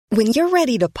When you're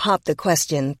ready to pop the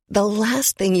question, the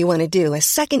last thing you want to do is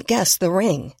second-guess the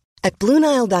ring. At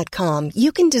BlueNile.com,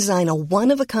 you can design a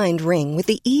one-of-a-kind ring with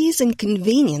the ease and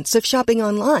convenience of shopping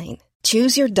online.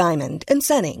 Choose your diamond and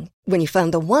setting. When you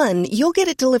find the one, you'll get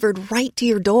it delivered right to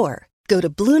your door. Go to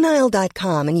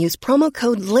BlueNile.com and use promo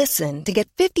code LISTEN to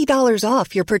get $50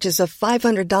 off your purchase of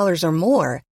 $500 or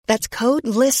more. That's code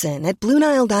LISTEN at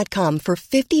BlueNile.com for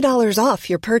 $50 off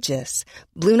your purchase.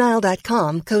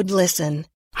 BlueNile.com, code LISTEN.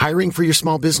 Hiring for your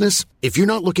small business? If you're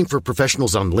not looking for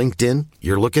professionals on LinkedIn,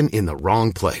 you're looking in the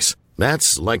wrong place.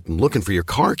 That's like looking for your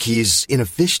car keys in a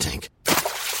fish tank.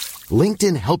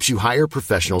 LinkedIn helps you hire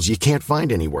professionals you can't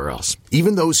find anywhere else,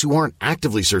 even those who aren't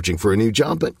actively searching for a new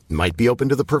job but might be open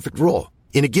to the perfect role.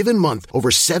 In a given month, over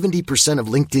 70% of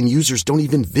LinkedIn users don't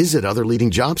even visit other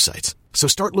leading job sites. So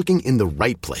start looking in the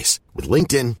right place. With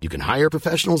LinkedIn, you can hire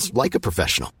professionals like a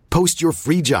professional. Post your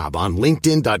free job on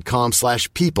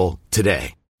linkedin.com/people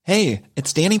today. Hey,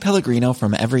 it's Danny Pellegrino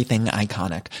from Everything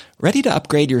Iconic. Ready to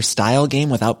upgrade your style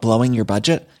game without blowing your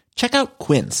budget? Check out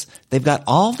Quince. They've got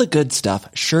all the good stuff,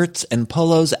 shirts and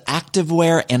polos,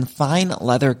 activewear, and fine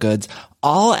leather goods,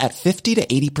 all at 50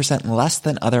 to 80% less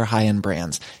than other high-end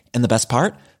brands. And the best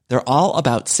part? They're all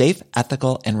about safe,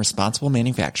 ethical, and responsible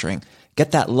manufacturing.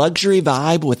 Get that luxury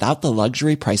vibe without the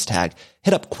luxury price tag.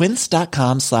 Hit up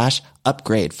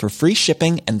quince.com/upgrade for free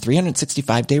shipping and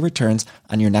 365-day returns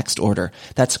on your next order.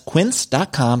 That's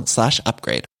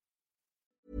quince.com/upgrade.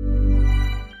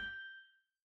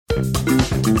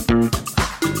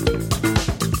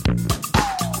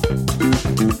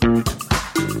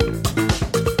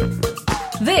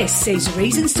 This is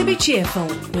Reasons to be Cheerful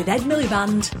with Ed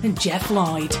Miliband and Jeff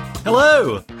Lloyd.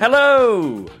 Hello!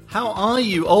 Hello! How are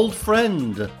you, old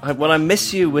friend? I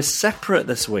miss you. We're separate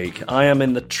this week. I am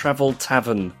in the Travel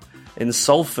Tavern in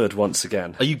Salford once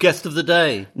again. Are you guest of the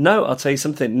day? No, I'll tell you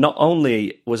something. Not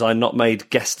only was I not made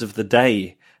guest of the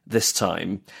day this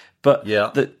time, but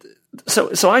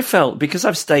So I felt, because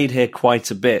I've stayed here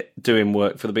quite a bit doing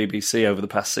work for the BBC over the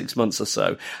past 6 months or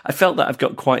so, I felt that I've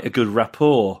got quite a good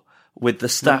rapport with the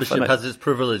staff. Membership has its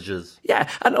privileges. Yeah,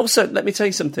 and also, let me tell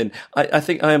you something. I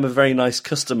think I am a very nice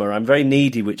customer. I'm very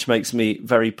needy, which makes me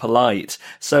very polite.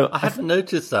 So I haven't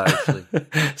noticed that, actually.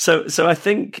 So I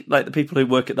think, like, the people who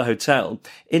work at the hotel,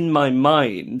 in my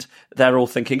mind, they're all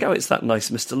thinking, oh, it's that nice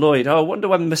Mr. Lloyd. Oh, I wonder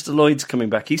when Mr. Lloyd's coming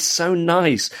back. He's so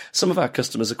nice. Some of our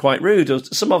customers are quite rude, or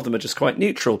some of them are just quite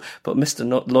neutral. But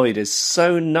Mr. Lloyd is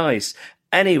so nice.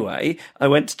 Anyway, I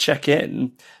went to check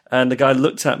in, and the guy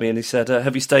looked at me and he said,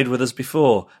 have you stayed with us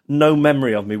before? No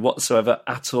memory of me whatsoever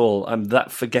at all. I'm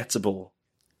that forgettable.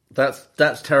 That's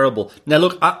terrible. Now,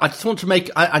 look, I just want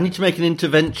to I need to make an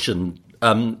intervention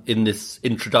in this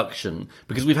introduction,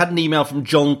 because we've had an email from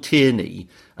John Tierney,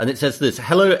 and it says this: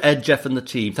 Hello, Ed, Jeff, and the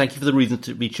team. Thank you for the Reasons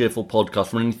to be Cheerful podcast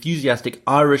from an enthusiastic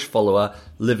Irish follower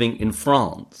living in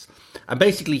France. And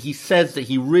basically, he says that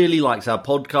he really likes our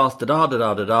podcast,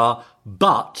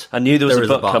 but... I knew there was a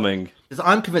but coming.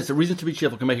 I'm convinced that Reason to be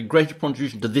Cheerful can make a greater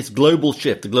contribution to this global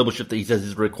shift, the global shift that he says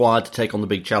is required to take on the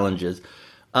big challenges.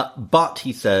 But,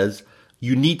 he says,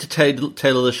 you need to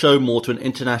tailor the show more to an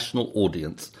international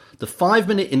audience. The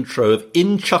 5-minute intro of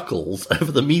In Chuckles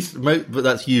over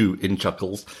that's you, In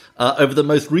Chuckles, over the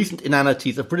most recent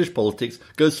inanities of British politics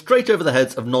goes straight over the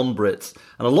heads of non-Brits,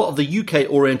 and a lot of the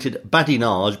UK-oriented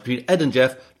badinage between Ed and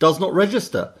Jeff does not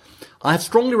register. I have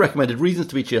strongly recommended Reasons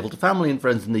to be Cheerful to family and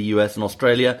friends in the US and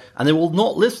Australia, and they will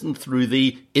not listen through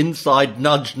the inside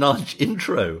nudge nudge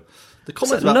intro. The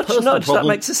comments about personal nudge, that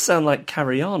makes us sound like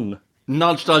Carry On.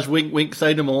 Nudge nudge wink wink,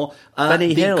 say no more.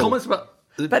 Benny Hill. Comments about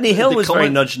Benny Hill was very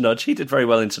nudge-nudge. He did very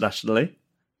well internationally.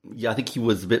 Yeah, I think he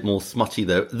was a bit more smutty,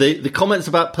 though. The comments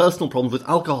about personal problems with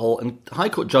alcohol and High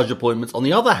Court judge appointments, on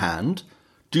the other hand,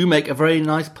 do make a very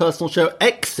nice personal show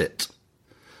exit.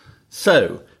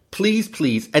 So,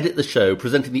 please edit the show,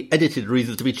 presenting the edited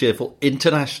Reasons to be Cheerful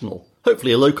International.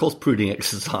 Hopefully a low-cost pruning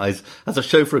exercise as a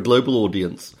show for a global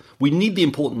audience. We need the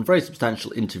important, very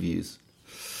substantial interviews.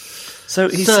 So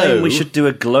he's saying we should do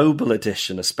a global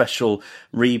edition, a special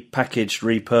repackaged,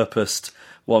 repurposed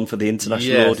one for the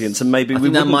international audience, and maybe we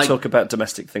wouldn't talk about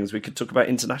domestic things. We could talk about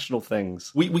international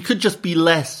things. We could just be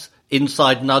less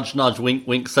inside nudge, nudge, wink,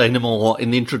 wink, say no more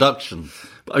in the introduction.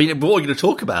 I mean, what are we going to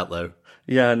talk about, though?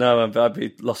 Yeah, no, I'd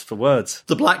be lost for words.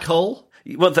 The black hole?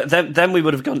 Well, then we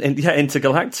would have gone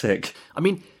intergalactic. I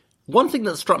mean, one thing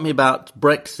that struck me about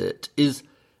Brexit is,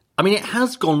 I mean, it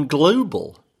has gone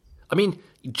global. I mean,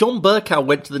 John Bercow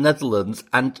went to the Netherlands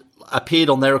and appeared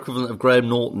on their equivalent of Graham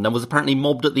Norton and was apparently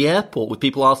mobbed at the airport with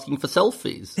people asking for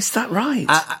selfies. Is that right?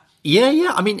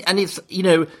 Yeah. I mean, and it's, you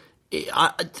know,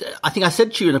 I think I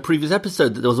said to you in a previous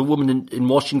episode that there was a woman in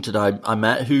Washington I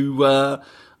met who works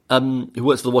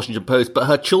for the Washington Post, but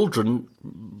her children,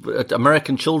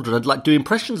 American children, had do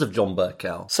impressions of John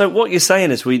Bercow. So what you're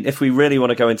saying is, if we really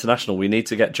want to go international, we need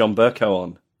to get John Bercow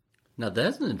on. Now,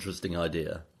 there's an interesting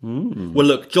idea. Well,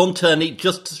 look, John Turney,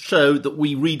 just to show that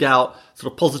we read out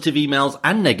sort of positive emails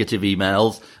and negative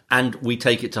emails, and we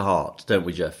take it to heart, don't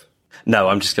we, Jeff? No,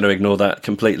 I'm just going to ignore that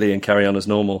completely and carry on as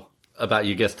normal. About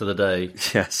your guest of the day.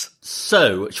 Yes.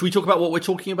 So, should we talk about what we're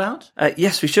talking about?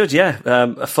 Yes, we should, yeah.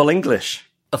 A full English.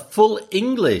 A full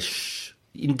English,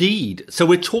 indeed. So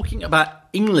we're talking about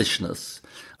Englishness.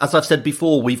 As I've said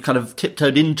before, we've kind of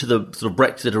tiptoed into the sort of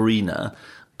Brexit arena.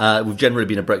 We've generally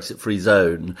been a Brexit-free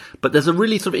zone. But there's a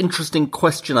really sort of interesting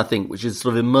question, I think, which is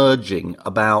sort of emerging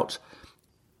about...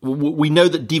 We know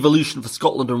that devolution for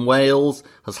Scotland and Wales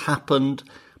has happened,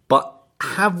 but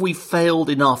have we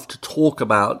failed enough to talk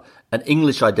about an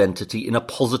English identity in a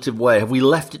positive way? Have we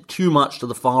left it too much to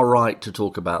the far right to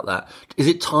talk about that? Is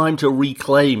it time to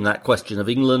reclaim that question of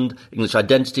England, English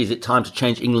identity? Is it time to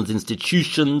change England's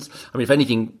institutions? I mean, if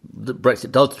anything that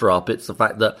Brexit does throw up, it's the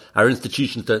fact that our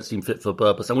institutions don't seem fit for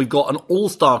purpose. And we've got an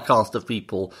all-star cast of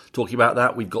people talking about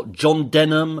that. We've got John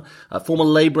Denham, a former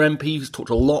Labour MP who's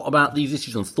talked a lot about these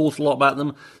issues and thought a lot about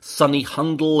them. Sonny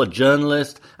Hundle, a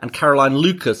journalist, and Caroline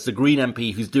Lucas, the Green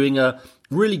MP, who's doing a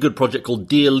really good project called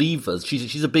Dear Leavers.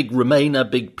 She's a big Remainer,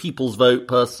 big People's Vote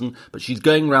person, but she's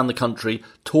going around the country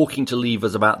talking to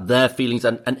Leavers about their feelings,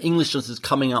 and Englishness is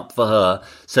coming up for her.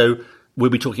 So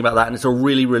we'll be talking about that, and it's a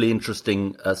really, really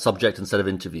interesting subject and set of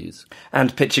interviews.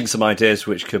 And pitching some ideas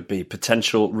which could be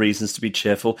potential reasons to be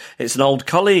cheerful. It's an old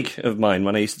colleague of mine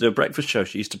when I used to do a breakfast show.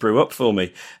 She used to brew up for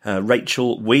me.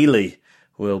 Rachel Wheely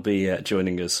will be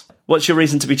joining us. What's your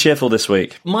reason to be cheerful this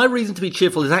week? My reason to be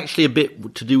cheerful is actually a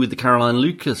bit to do with the Caroline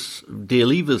Lucas Dear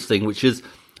Leavers thing, which is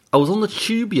I was on the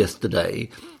tube yesterday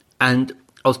and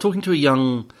I was talking to a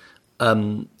young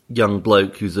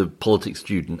bloke who's a politics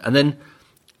student, and then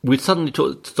we'd suddenly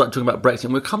started talking about Brexit,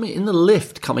 and we were coming in the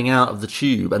lift coming out of the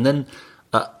tube, and then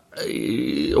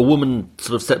a woman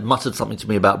sort of muttered something to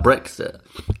me about Brexit.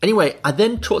 Anyway, I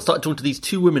then started talking to these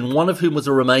two women, one of whom was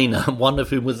a Remainer and one of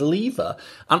whom was a Leaver,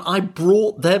 and I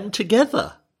brought them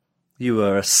together. You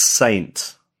are a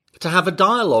saint. To have a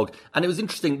dialogue. And it was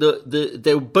interesting.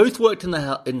 They both worked in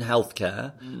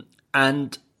healthcare,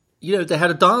 and they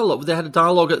had a dialogue. They had a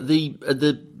dialogue at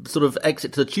the sort of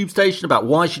exit to the tube station about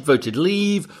why she'd voted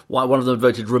Leave, why one of them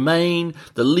voted Remain.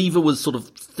 The Leaver was sort of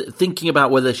thinking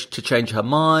about whether to change her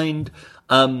mind.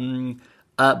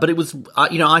 But it was,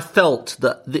 I felt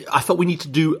we need to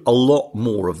do a lot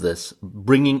more of this,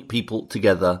 bringing people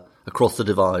together across the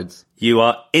divides. You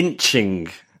are inching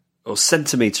or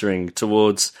centimetering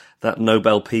towards that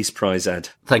Nobel Peace Prize, Ed.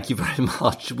 Thank you very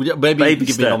much. Maybe you can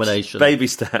give me a nomination. Baby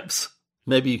steps.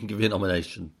 Maybe you can give me a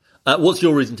nomination. What's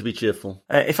your reason to be cheerful?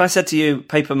 If I said to you,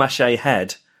 papier-mâché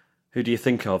head, who do you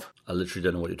think of? I literally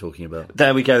don't know what you're talking about.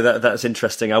 There we go. That's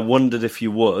interesting. I wondered if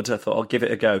you would. I thought I'll give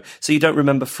it a go. So you don't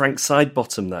remember Frank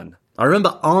Sidebottom then? I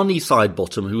remember Arnie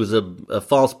Sidebottom, who was a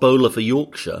fast bowler for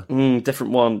Yorkshire.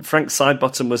 Different one. Frank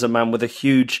Sidebottom was a man with a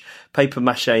huge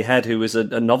papier-mâché head who was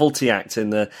a novelty act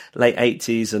in the late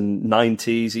 80s and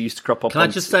 90s. He used to crop up Can I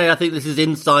just say, I think this is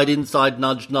inside,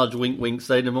 nudge, nudge, wink, wink,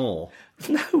 say no more.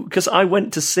 No, because I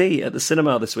went to see at the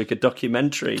cinema this week a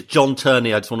documentary. John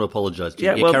Turney, I just want to apologise to you.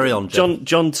 Yeah, well, carry on, Jeff.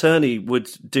 John Turney would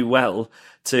do well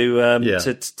to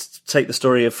take the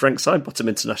story of Frank Sidebottom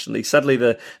internationally. Sadly,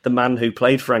 the man who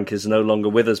played Frank is no longer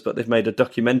with us, but they've made a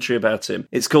documentary about him.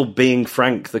 It's called Being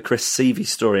Frank, the Chris Seavey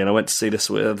story, and I went to see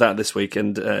that this week,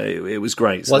 and it was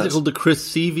great. So why is it called the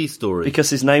Chris Seavey story?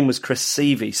 Because his name was Chris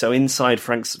Seavey. So inside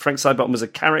Frank Sidebottom was a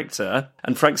character,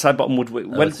 and Frank Sidebottom would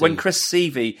when Chris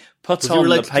Seavey put on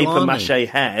the papier-mâché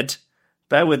head.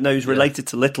 Bear with no, he's related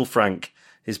to Little Frank,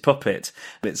 his puppet.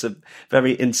 It's a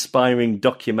very inspiring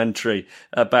documentary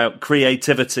about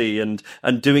creativity and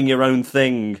doing your own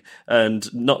thing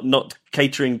and not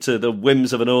catering to the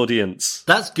whims of an audience.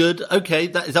 That's good. Okay,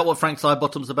 is that what Frank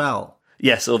Sidebottom's about?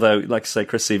 Yes, although, like I say,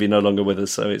 Chris Seavey no longer with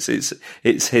us, so it's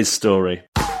his story.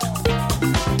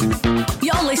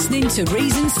 You're listening to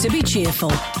Reasons to be Cheerful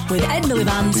with Ed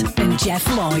Miliband and Jeff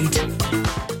Lloyd.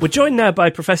 We're joined now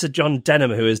by Professor John Denham,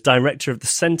 who is Director of the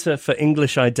Centre for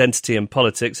English Identity and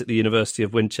Politics at the University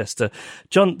of Winchester.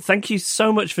 John, thank you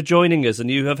so much for joining us,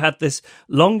 and you have had this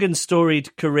long and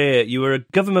storied career. You were a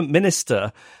government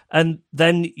minister, and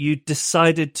then you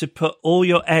decided to put all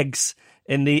your eggs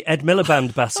in the Ed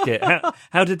Miliband basket.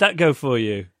 How did that go for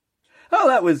you? Oh,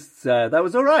 that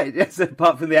was all right. Yes,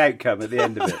 apart from the outcome at the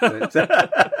end of it.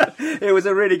 But, It was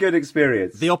a really good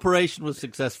experience. The operation was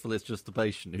successful. It's just the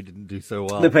patient who didn't do so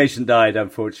well. The patient died,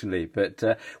 unfortunately, but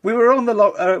we were on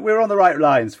the right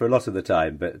lines for a lot of the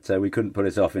time, but we couldn't pull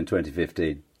it off in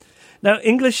 2015. Now,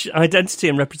 English identity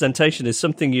and representation is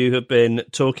something you have been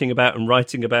talking about and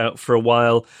writing about for a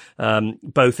while,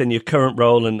 both in your current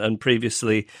role and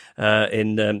previously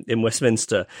in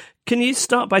Westminster. Can you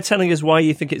start by telling us why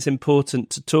you think it's important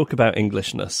to talk about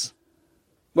Englishness?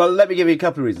 Well, let me give you a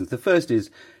couple of reasons. The first is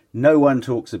no one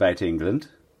talks about England.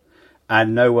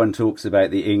 And no one talks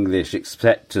about the English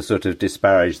except to sort of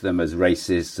disparage them as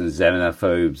racists and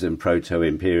xenophobes and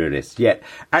proto-imperialists. Yet,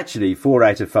 actually, 4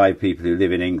 out of 5 people who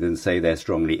live in England say they're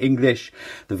strongly English.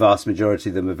 The vast majority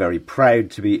of them are very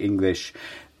proud to be English.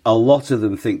 A lot of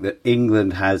them think that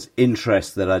England has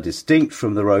interests that are distinct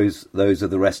from those of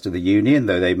the rest of the Union,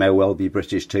 though they may well be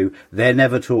British too. They're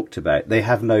never talked about. They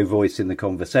have no voice in the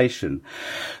conversation.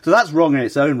 So that's wrong in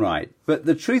its own right. But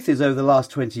the truth is, over the last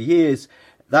 20 years,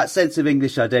 that sense of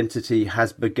English identity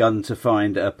has begun to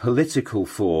find a political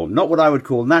form, not what I would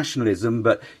call nationalism,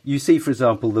 but you see, for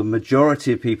example, the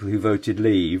majority of people who voted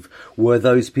Leave were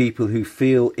those people who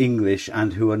feel English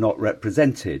and who are not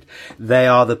represented. They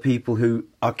are the people who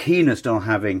are keenest on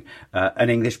having an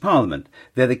English parliament.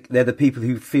 They're the people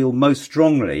who feel most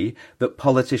strongly that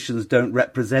politicians don't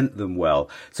represent them well.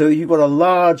 So you've got a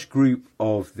large group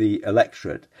of the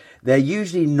electorate. They're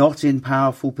usually not in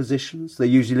powerful positions. They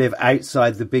usually live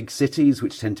outside the big cities,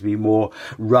 which tend to be more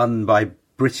run by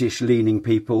British-leaning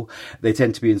people. They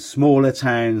tend to be in smaller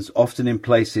towns, often in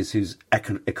places whose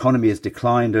economy has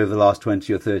declined over the last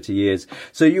 20 or 30 years.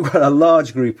 So you've got a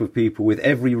large group of people with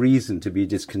every reason to be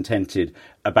discontented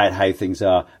about how things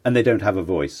are, and they don't have a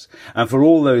voice. And for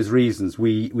all those reasons,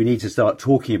 we need to start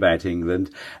talking about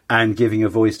England and giving a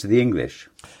voice to the English.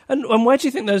 And where do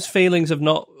you think those feelings of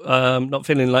not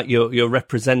feeling like you're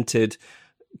represented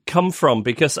come from?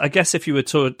 Because I guess if you were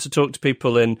to talk to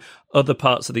people in other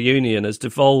parts of the Union, as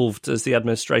devolved as the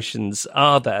administrations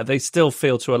are there, they still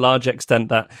feel to a large extent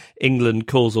that England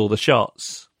calls all the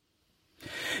shots.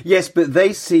 Yes, but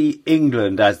they see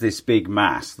England as this big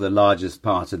mass, the largest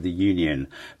part of the Union.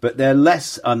 But they're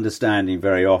less understanding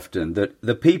very often that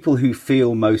the people who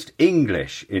feel most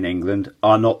English in England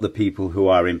are not the people who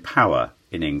are in power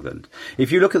in England.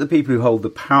 If you look at the people who hold the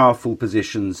powerful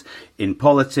positions in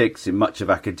politics, in much of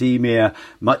academia,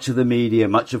 much of the media,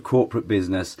 much of corporate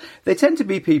business, they tend to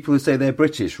be people who say they're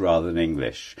British rather than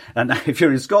English. And if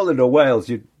you're in Scotland or Wales,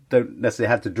 you don't necessarily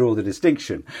have to draw the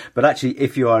distinction. But actually,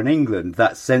 if you are in England,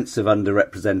 that sense of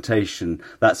underrepresentation,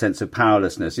 that sense of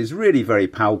powerlessness is really very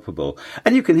palpable.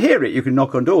 And you can hear it. You can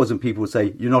knock on doors and people will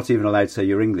say, you're not even allowed to say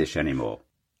you're English anymore.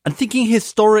 And thinking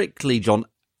historically, John,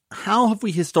 how have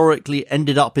we historically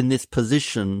ended up in this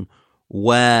position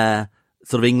where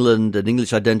sort of England and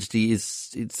English identity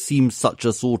it seems such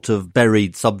a sort of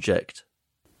buried subject?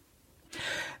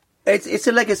 It's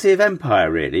a legacy of empire,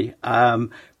 really.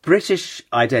 British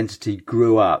identity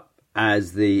grew up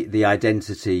as the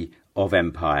identity of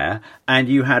empire, and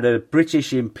you had a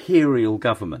British imperial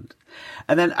government.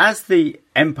 And then as the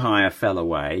empire fell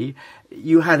away,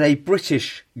 you had a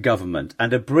British government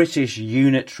and a British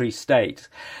unitary state.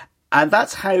 And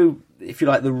that's how, if you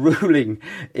like, the ruling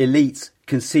elites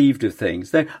conceived of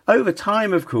things. Now, over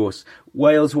time, of course,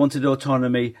 Wales wanted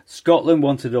autonomy, Scotland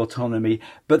wanted autonomy,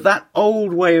 but that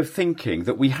old way of thinking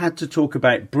that we had to talk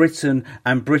about Britain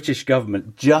and British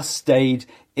government just stayed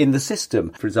in the system.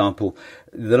 For example,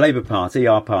 the Labour Party,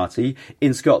 our party,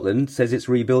 in Scotland says it's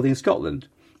rebuilding Scotland.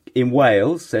 In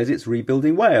Wales says it's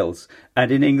rebuilding Wales. And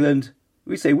in England,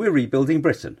 we say we're rebuilding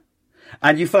Britain.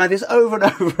 And you find this over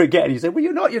and over again. You say, well,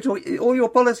 you're not. You're talking, all your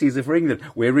policies are for England.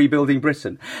 We're rebuilding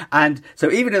Britain. And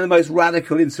so even in the most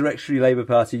radical insurrectionary Labour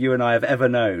Party you and I have ever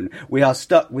known, we are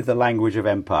stuck with the language of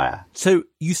empire. So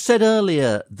you said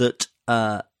earlier that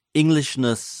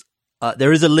Englishness,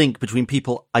 there is a link between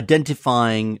people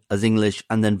identifying as English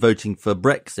and then voting for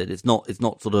Brexit. It's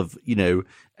not sort of,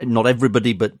 not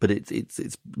everybody, but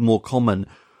it's more common.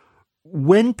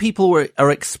 When people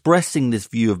are expressing this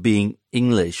view of being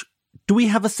English, do we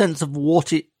have a sense of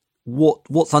what's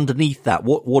underneath that?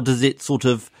 What does it sort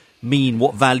of mean?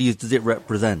 What values does it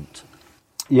represent?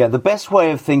 Yeah, the best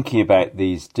way of thinking about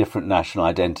these different national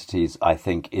identities, I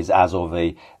think, is as of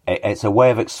it's a way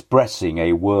of expressing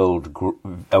a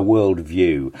world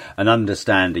view, an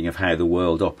understanding of how the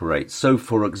world operates. So,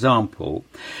 for example,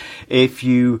 if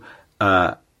you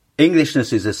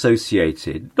Englishness is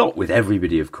associated, not with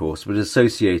everybody, of course, but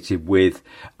associated with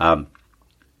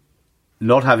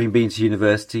not having been to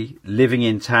university, living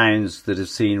in towns that have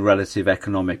seen relative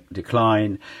economic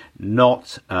decline,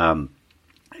 not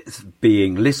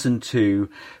being listened to,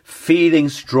 feeling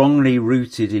strongly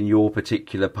rooted in your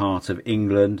particular part of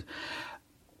England.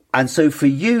 And so for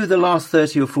you, the last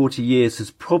 30 or 40 years has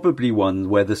probably one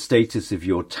where the status of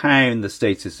your town, the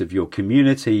status of your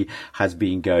community has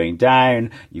been going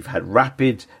down. You've had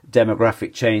rapid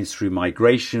demographic change through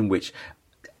migration, which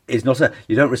is not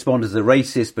you don't respond as a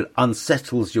racist, but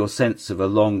unsettles your sense of a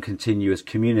long, continuous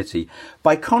community.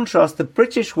 By contrast, the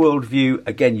British worldview,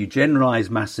 again, you generalise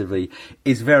massively,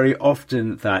 is very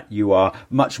often that you are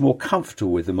much more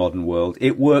comfortable with the modern world.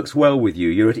 It works well with you.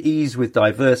 You're at ease with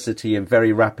diversity and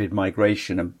very rapid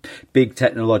migration and big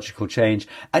technological change.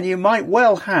 And you might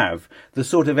well have the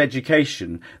sort of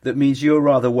education that means you're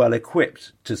rather well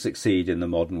equipped to succeed in the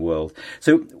modern world.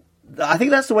 So I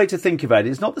think that's the way to think about it.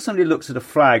 It's not that somebody looks at a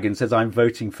flag and says, I'm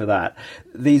voting for that.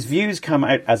 These views come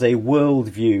out as a world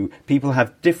view. People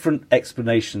have different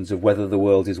explanations of whether the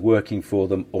world is working for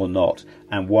them or not,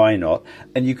 and why not.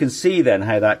 And you can see then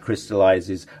how that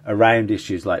crystallises around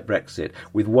issues like Brexit,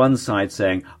 with one side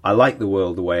saying, I like the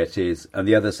world the way it is, and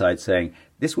the other side saying,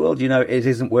 this world, it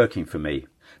isn't working for me.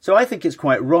 So I think it's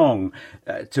quite wrong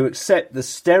to accept the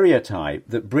stereotype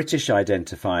that British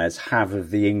identifiers have of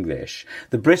the English.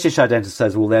 The British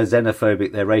identifiers, well, they're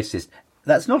xenophobic, they're racist.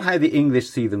 That's not how the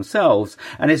English see themselves,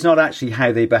 and it's not actually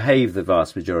how they behave the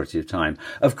vast majority of time.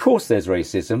 Of course there's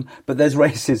racism, but there's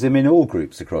racism in all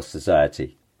groups across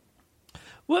society.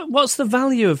 What's the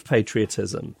value of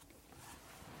patriotism?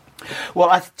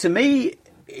 Well, to me,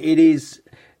 it is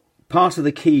part of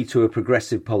the key to a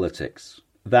progressive politics,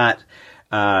 that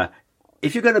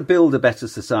if you're going to build a better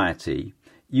society,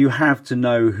 you have to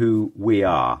know who we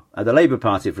are. The Labour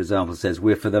Party, for example, says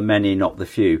we're for the many, not the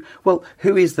few. Well,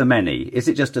 who is the many? Is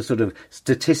it just a sort of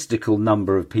statistical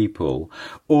number of people?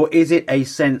 Or is it a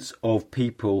sense of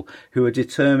people who are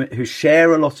determined, who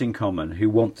share a lot in common, who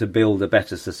want to build a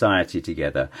better society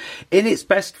together? In its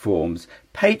best forms,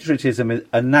 patriotism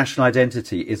and national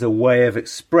identity is a way of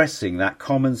expressing that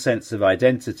common sense of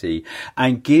identity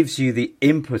and gives you the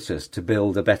impetus to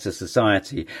build a better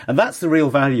society. And that's the real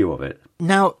value of it.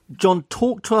 Now, John,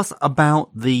 talk to us about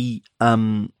the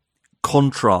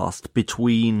contrast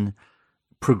between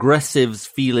progressives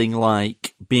feeling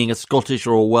like being a Scottish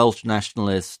or a Welsh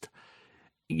nationalist,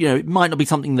 it might not be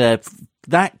something they're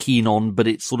that keen on, but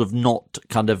it's sort of not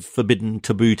kind of forbidden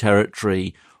taboo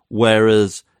territory,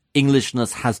 whereas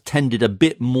Englishness has tended a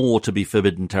bit more to be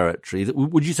forbidden territory.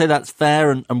 Would you say that's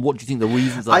fair? And what do you think the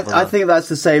reasons are? I think that's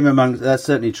the same that's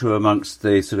certainly true amongst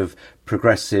the sort of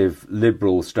progressive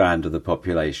liberal strand of the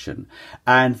population.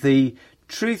 And the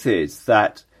truth is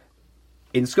that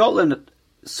in Scotland,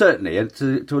 certainly, and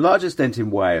to a large extent in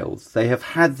Wales, they have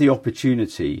had the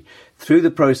opportunity through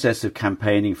the process of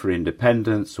campaigning for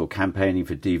independence or campaigning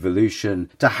for devolution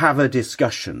to have a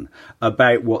discussion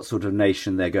about what sort of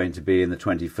nation they're going to be in the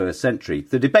 21st century.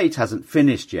 The debate hasn't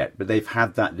finished yet, but they've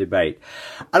had that debate.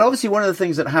 And obviously one of the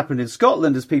things that happened in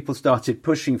Scotland as people started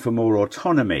pushing for more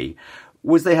autonomy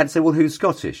was they had to say, well, who's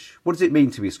Scottish? What does it mean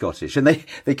to be Scottish? And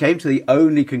they came to the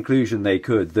only conclusion they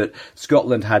could, that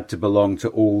Scotland had to belong to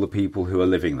all the people who are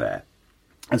living there.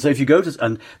 And so if you go to,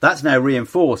 and that's now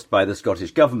reinforced by the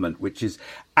Scottish government, which is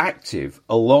active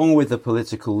along with the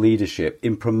political leadership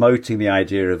in promoting the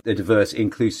idea of a diverse,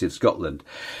 inclusive Scotland.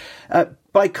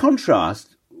 By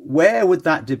contrast, where would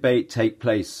that debate take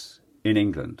place in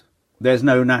England? There's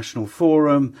no national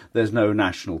forum, there's no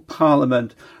national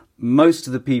parliament. Most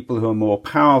of the people who are more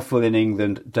powerful in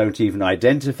England don't even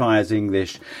identify as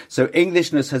English. So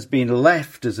Englishness has been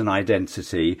left as an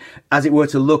identity, as it were,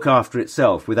 to look after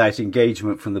itself without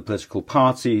engagement from the political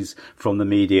parties, from the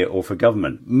media or for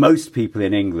government. Most people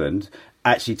in England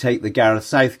actually take the Gareth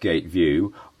Southgate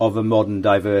view of a modern,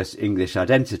 diverse English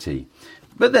identity.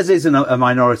 But there is a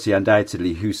minority,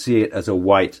 undoubtedly, who see it as a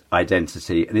white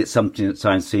identity, and it's something that's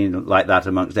I've seen like that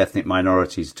amongst ethnic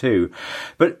minorities too.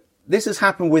 But this has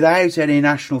happened without any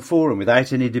national forum,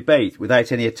 without any debate,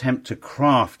 without any attempt to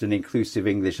craft an inclusive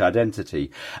English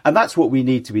identity. And that's what we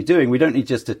need to be doing. We don't need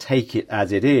just to take it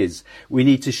as it is. We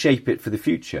need to shape it for the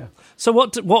future. So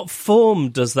what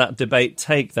form does that debate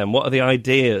take then? What are the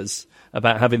ideas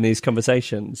about having these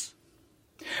conversations?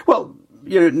 Well,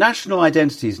 national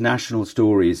identities, national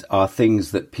stories are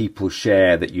things that people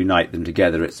share that unite them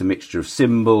together. It's a mixture of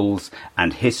symbols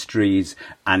and histories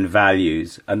and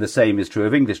values, and the same is true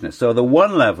of Englishness. So at the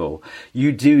one level,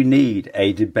 you do need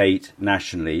a debate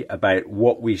nationally about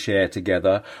what we share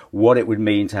together, what it would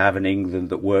mean to have an England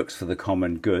that works for the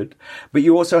common good. But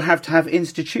you also have to have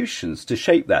institutions to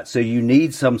shape that. So you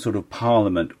need some sort of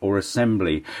parliament or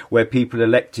assembly where people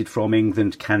elected from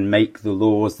England can make the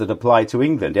laws that apply to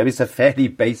England. It's a fair fairly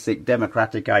basic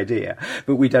democratic idea,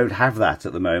 but we don't have that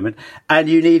at the moment. And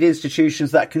you need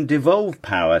institutions that can devolve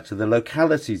power to the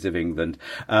localities of England,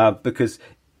 because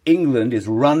England is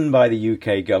run by the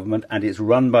UK government, and it's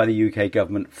run by the UK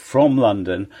government from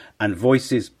London, and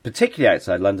voices, particularly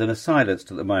outside London, are silenced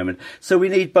at the moment. So we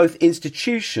need both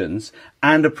institutions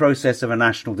and a process of a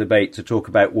national debate to talk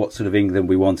about what sort of England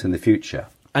we want in the future.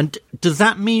 And does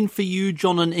that mean for you,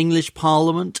 John, an English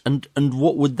Parliament? And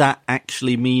what would that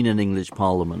actually mean, an English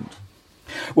Parliament?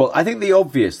 Well, I think the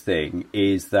obvious thing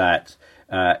is that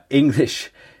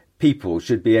English people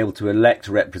should be able to elect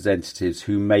representatives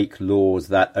who make laws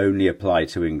that only apply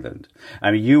to England.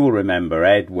 I mean, you will remember,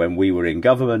 Ed, when we were in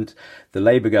government, the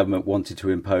Labour government wanted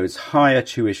to impose higher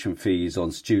tuition fees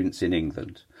on students in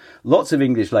England. Lots of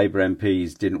English Labour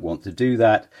MPs didn't want to do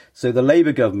that, so the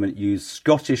Labour government used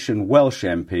Scottish and Welsh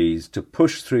MPs to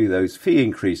push through those fee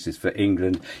increases for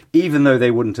England, even though they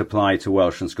wouldn't apply to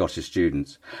Welsh and Scottish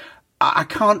students. I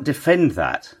can't defend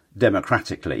that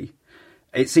democratically.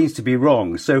 It seems to be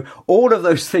wrong. So all of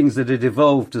those things that are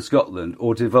devolved to Scotland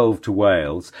or devolved to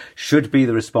Wales should be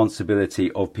the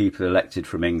responsibility of people elected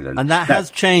from England. And that has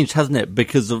changed, hasn't it?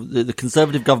 Because of the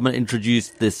Conservative government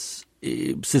introduced this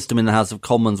system in the House of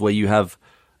Commons where you have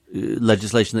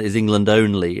legislation that is England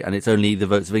only, and it's only the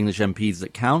votes of English MPs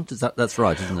that count. That's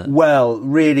right, isn't it? Well,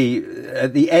 really,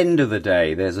 at the end of the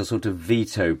day, there's a sort of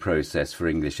veto process for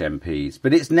English MPs,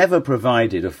 but it's never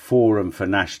provided a forum for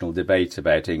national debate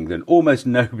about England. Almost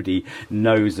nobody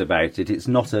knows about it. It's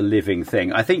not a living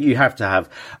thing. I think you have to have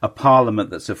a parliament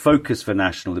that's a focus for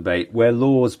national debate, where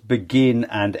laws begin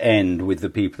and end with the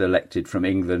people elected from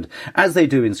England, as they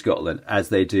do in Scotland, as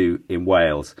they do in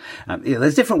Wales.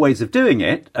 There's different ways of doing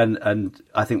it. And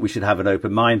I think we should have an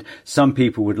open mind. Some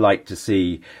people would like to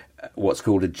see what's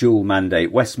called a dual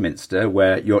mandate Westminster,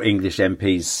 where your English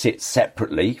MPs sit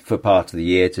separately for part of the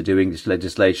year to do English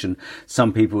legislation.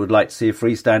 Some people would like to see a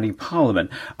freestanding parliament.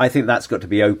 I think that's got to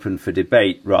be open for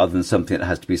debate rather than something that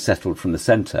has to be settled from the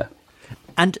centre.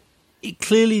 And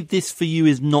clearly this for you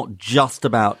is not just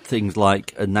about things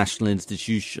like a national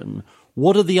institution.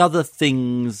 What are the other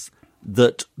things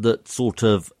that sort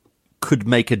of could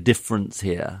make a difference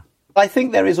here? I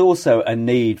think there is also a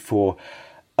need for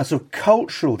a sort of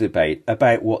cultural debate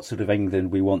about what sort of England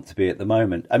we want to be at the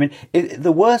moment. I mean,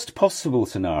 the worst possible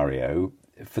scenario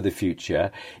for the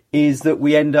future is that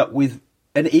we end up with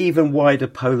an even wider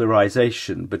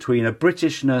polarisation between a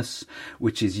Britishness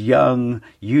which is young,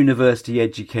 university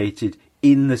educated,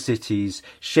 in the cities,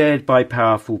 shared by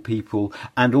powerful people,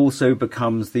 and also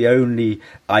becomes the only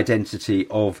identity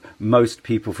of most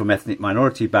people from ethnic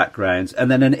minority backgrounds,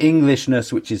 and then an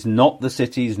Englishness which is not the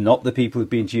cities, not the people who've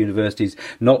been to universities,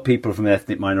 not people from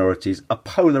ethnic minorities, a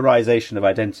polarisation of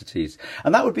identities.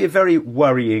 And that would be a very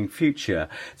worrying future.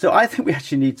 So I think we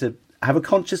actually need to have a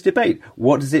conscious debate.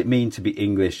 What does it mean to be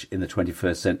English in the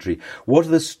 21st century? What are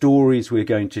the stories we're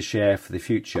going to share for the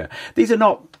future? These are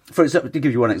not, for example, to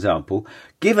give you one example,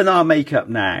 given our makeup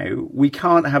now, we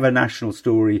can't have a national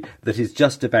story that is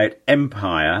just about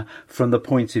empire from the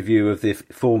point of view of the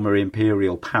former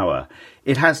imperial power.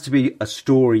 It has to be a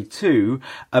story too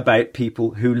about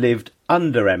people who lived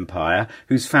under empire,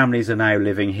 whose families are now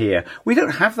living here. We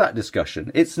don't have that discussion.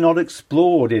 It's not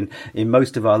explored in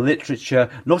most of our literature,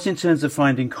 not in terms of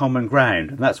finding common ground.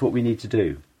 And that's what we need to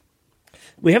do.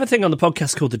 We have a thing on the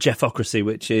podcast called the Jeffocracy,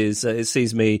 which is it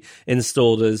sees me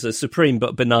installed as a supreme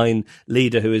but benign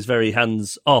leader who is very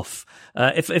hands off.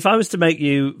 If I was to make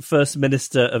you First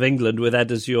Minister of England with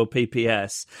Ed as your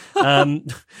PPS,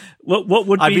 what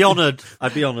would be? I'd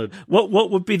be honoured.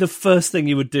 What would be the first thing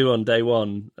you would do on day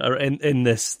one in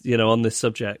this, on this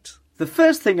subject? The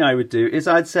first thing I would do is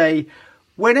I'd say,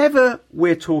 whenever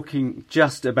we're talking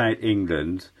just about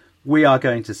England, we are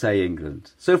going to say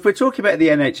England. So if we're talking about the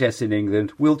NHS in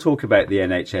England, we'll talk about the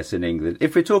NHS in England.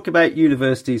 If we talk about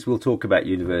universities, we'll talk about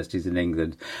universities in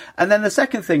England. And then the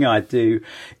second thing I'd do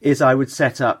is I would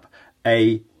set up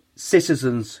a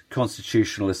citizens'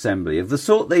 constitutional assembly of the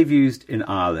sort they've used in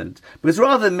Ireland. Because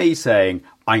rather than me saying,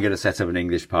 I'm going to set up an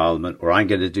English parliament or I'm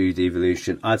going to do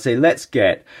devolution, I'd say let's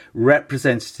get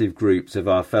representative groups of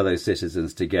our fellow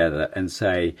citizens together and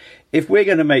say, if we're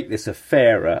going to make this a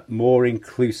fairer, more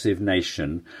inclusive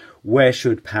nation, where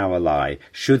should power lie?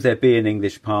 Should there be an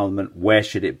English parliament? Where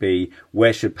should it be?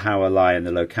 Where should power lie in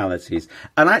the localities?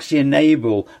 And actually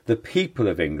enable the people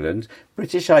of England,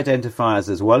 British identifiers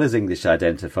as well as English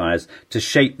identifiers, to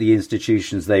shape the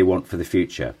institutions they want for the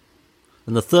future.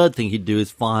 And the third thing he'd do is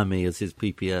fire me as his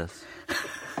PPS.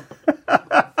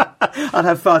 I'd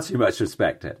have far too much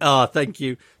respect. Thank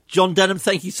you. John Denham,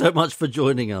 thank you so much for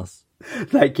joining us.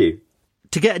 Thank you.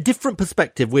 to get a different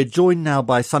perspective, we're joined now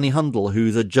by Sunny Hundle,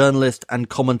 who's a journalist and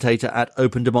commentator at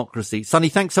Open Democracy. Sunny,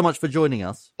 thanks so much for joining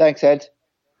us. Thanks, Ed.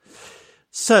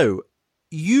 So,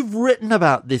 you've written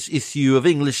about this issue of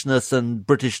Englishness and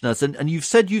Britishness, and you've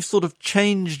said you've sort of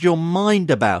changed your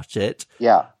mind about it.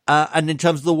 Yeah. And in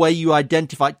terms of the way you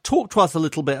identify, talk to us a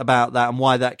little bit about that and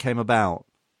why that came about.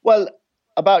 Well,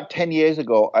 about 10 years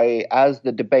ago, as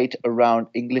the debate around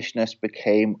Englishness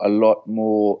became a lot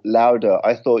more louder,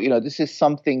 I thought, this is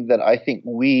something that I think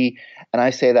we, and I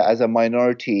say that as a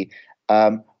minority,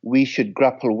 we should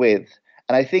grapple with.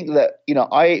 And I think that,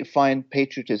 I find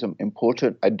patriotism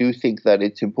important. I do think that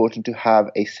it's important to have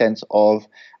a sense of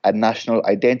a national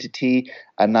identity,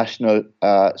 a national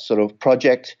sort of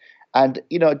project, and,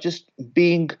 just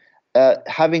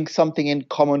having something in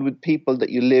common with people that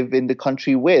you live in the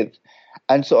country with.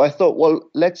 And so I thought, well,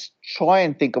 let's try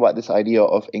and think about this idea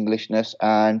of Englishness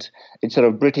and instead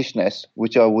of Britishness,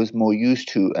 which I was more used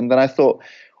to. And then I thought,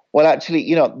 well,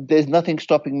 actually, there's nothing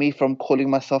stopping me from calling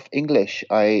myself English.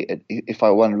 If I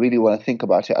really want to think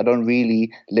about it, I don't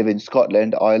really live in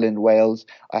Scotland, Ireland, Wales.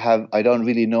 I don't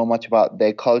really know much about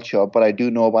their culture, but I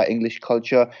do know about English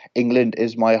culture. England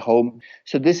is my home.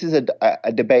 So this is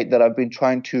a debate that I've been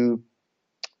trying to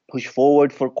push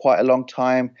forward for quite a long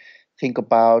time. Think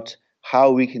about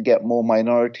how we can get more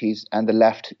minorities and the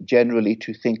left generally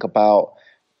to think about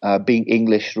being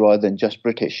English rather than just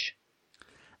British.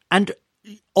 And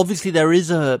obviously there is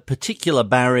a particular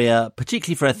barrier,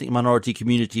 particularly for ethnic minority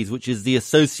communities, which is the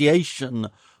association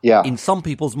in some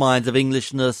people's minds of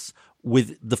Englishness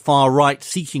with the far right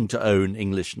seeking to own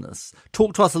Englishness.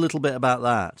 Talk to us a little bit about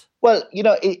that. Well,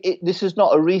 this is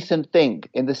not a recent thing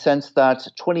in the sense that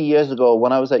 20 years ago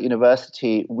when I was at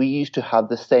university, we used to have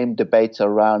the same debates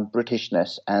around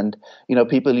Britishness. And,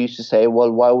 people used to say,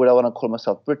 well, why would I want to call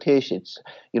myself British? It's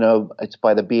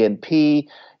by the BNP,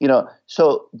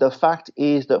 So the fact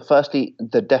is that firstly,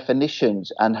 the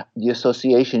definitions and the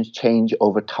associations change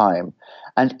over time.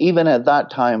 And even at that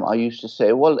time, I used to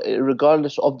say, well,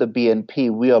 regardless of the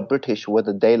BNP, we are British,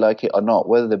 whether they like it or not,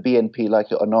 whether the BNP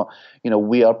like it or not,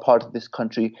 we are part of this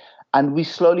country. And we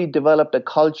slowly developed a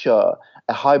culture,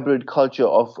 a hybrid culture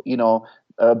of,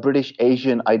 British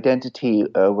Asian identity,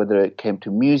 whether it came to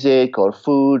music or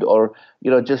food or,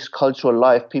 just cultural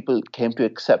life. People came to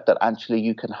accept that actually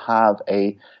you can have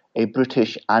a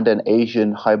British and an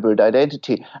Asian hybrid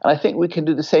identity. And I think we can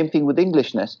do the same thing with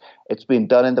Englishness. It's been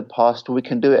done in the past. We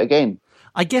can do it again.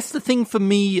 I guess the thing for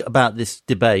me about this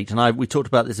debate, and we talked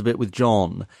about this a bit with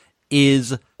John,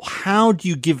 is how do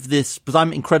you give this, because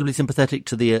I'm incredibly sympathetic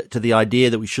to the idea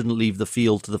that we shouldn't leave the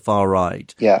field to the far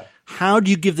right. Yeah. How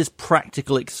do you give this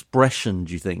practical expression,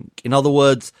 do you think? In other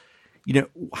words,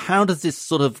 how does this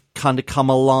sort of kind of come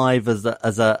alive as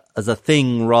a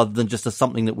thing rather than just as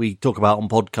something that we talk about on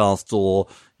podcasts or,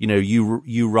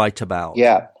 you write about?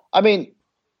 Yeah. I mean,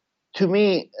 to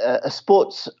me,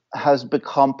 sports has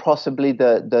become possibly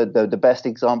the best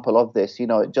example of this.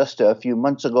 Just a few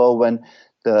months ago when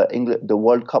the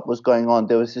World Cup was going on,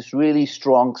 there was this really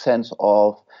strong sense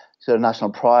of sort of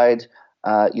national pride.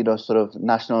 Sort of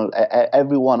national,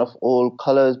 everyone of all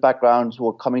colours, backgrounds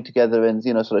were coming together and,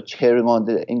 sort of cheering on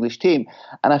the English team.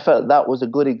 And I felt that was a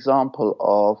good example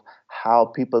of how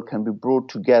people can be brought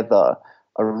together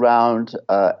around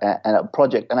a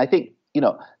project. And I think,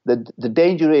 the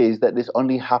danger is that this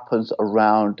only happens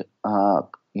around,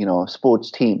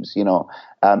 sports teams,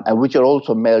 and which are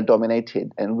also male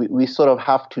dominated. And we sort of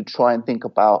have to try and think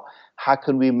about how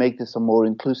can we make this a more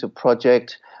inclusive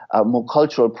project, a more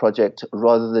cultural project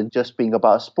rather than just being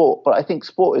about sport. But I think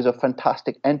sport is a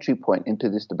fantastic entry point into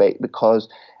this debate because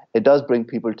it does bring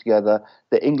people together.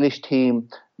 The English team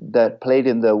that played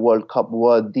in the World Cup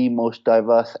were the most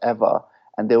diverse ever.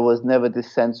 And there was never this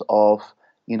sense of,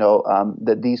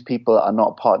 that these people are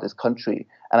not part of this country.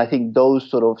 And I think those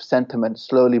sort of sentiments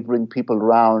slowly bring people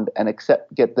around and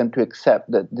get them to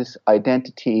accept that this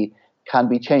identity can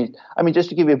be changed. I mean, just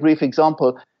to give you a brief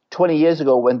example, 20 years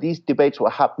ago, when these debates were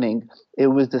happening, it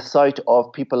was the sight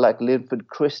of people like Linford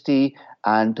Christie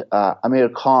and Amir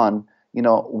Khan,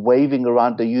 waving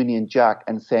around the Union Jack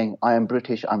and saying, I am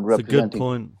British, I'm representing. That's a good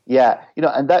point. Yeah,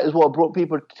 and that is what brought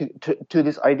people to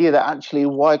this idea that actually,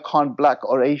 why can't black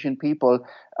or Asian people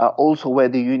also wear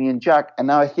the Union Jack? And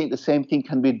now I think the same thing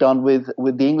can be done with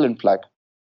the England flag.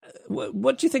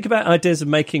 What do you think about ideas of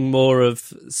making more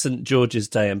of St. George's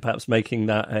Day and perhaps making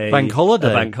that a bank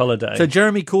holiday? A bank holiday. So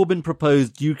Jeremy Corbyn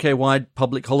proposed UK-wide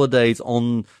public holidays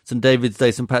on St. David's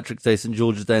Day, St. Patrick's Day, St.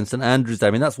 George's Day and St. Andrew's Day.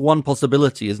 I mean, that's one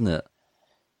possibility, isn't it?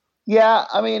 Yeah,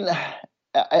 I mean,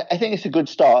 I think it's a good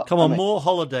start. Come on, more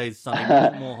holidays, Sonny.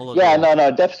 More holidays. Yeah,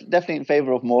 no, definitely in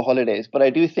favour of more holidays. But I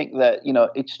do think that,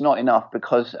 it's not enough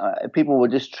because people will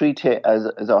just treat it as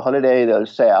a holiday. They'll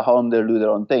stay at home, they'll do their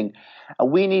own thing. And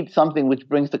we need something which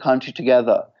brings the country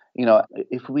together.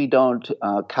 If we don't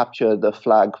capture the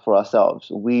flag for ourselves,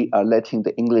 we are letting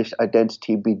the English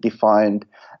identity be defined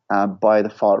by the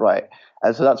far right.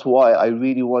 And so that's why I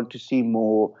really want to see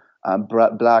more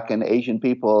Black and Asian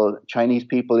people, Chinese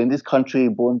people in this country,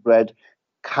 born bred,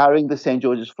 carrying the St.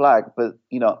 George's flag. But,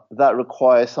 that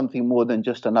requires something more than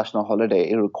just a national holiday.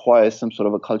 It requires some sort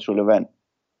of a cultural event.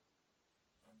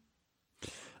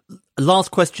 Last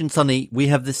question, Sonny. We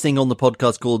have this thing on the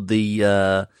podcast called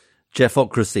the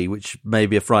Jeffocracy, which may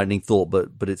be a frightening thought, but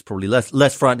it's probably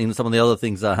less frightening than some of the other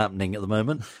things that are happening at the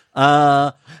moment.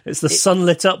 It's the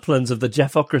sunlit uplands of the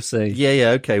Jeffocracy.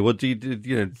 Yeah, okay. Well,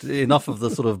 enough of the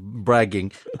sort of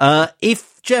bragging.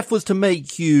 If Jeff was to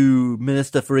make you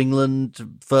Minister for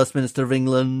England, First Minister of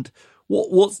England,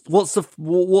 what's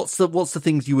the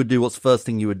things you would do? What's the first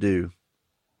thing you would do?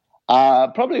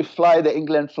 Probably fly the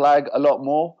England flag a lot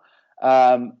more.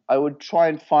 I would try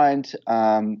and find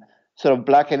sort of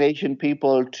Black and Asian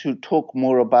people to talk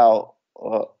more about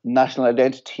national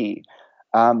identity,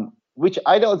 which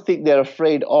I don't think they're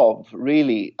afraid of,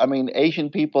 really. I mean, Asian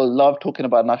people love talking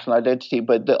about national identity,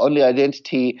 but the only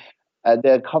identity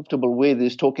they're comfortable with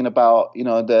is talking about,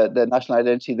 the national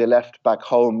identity they left back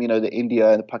home, the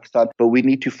India and the Pakistan. But we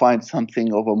need to find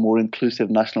something of a more inclusive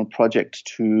national project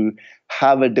to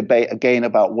have a debate again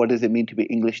about what does it mean to be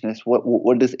Englishness?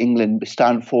 What does England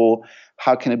stand for?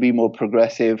 How can it be more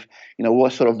progressive?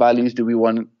 What sort of values do we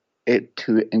want it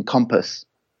to encompass?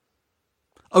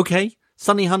 Okay.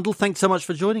 Sonny Hundle, thanks so much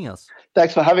for joining us.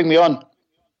 Thanks for having me on.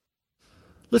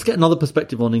 Let's get another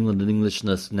perspective on England and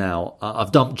Englishness now.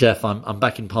 I've dumped Jeff. I'm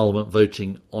back in Parliament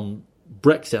voting on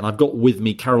Brexit, and I've got with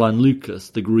me Caroline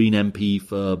Lucas, the Green MP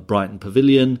for Brighton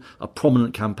Pavilion, a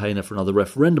prominent campaigner for another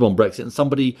referendum on Brexit, and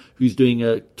somebody who's doing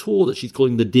a tour that she's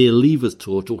calling the Dear Leavers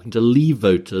Tour, talking to Leave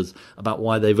voters about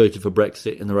why they voted for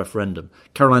Brexit in the referendum.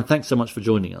 Caroline, thanks so much for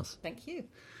joining us. Thank you.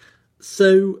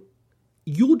 So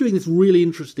you're doing this really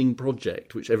interesting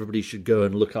project, which everybody should go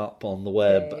and look up on the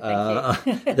web.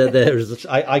 There is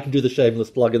I can do the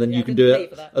shameless plug, and then you can do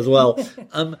it as well.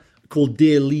 Called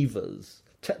Dear Leavers.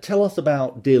 Tell us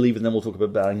about Dear Leavers, and then we'll talk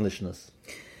about Englishness.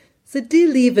 So Dear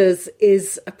Leavers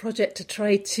is a project to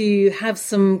try to have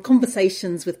some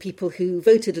conversations with people who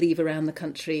voted Leave around the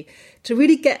country to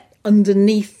really get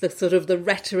underneath the sort of the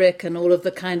rhetoric and all of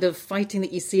the kind of fighting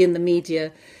that you see in the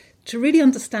media, to really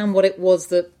understand what it was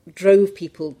that drove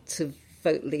people to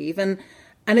vote Leave. And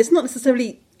it's not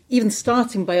necessarily even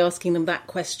starting by asking them that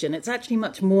question. It's actually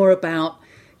much more about,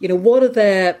 what are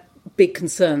their big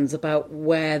concerns about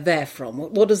where they're from?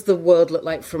 What does the world look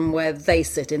like from where they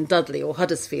sit in Dudley or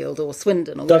Huddersfield or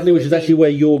Swindon? Or Dudley, which is actually where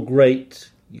your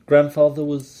great-grandfather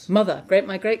was?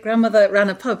 My great-grandmother ran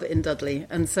a pub in Dudley.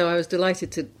 And so I was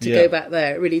delighted to go back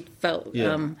there. It really felt,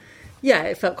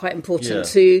 it felt quite important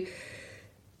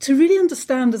to really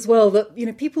understand as well that,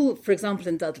 people, for example,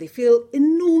 in Dudley feel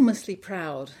enormously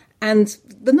proud. And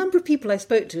the number of people I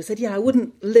spoke to said, I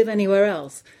wouldn't live anywhere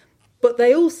else. But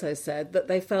they also said that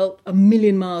they felt a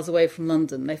million miles away from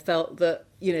London. They felt that,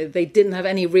 they didn't have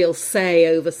any real say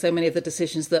over so many of the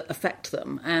decisions that affect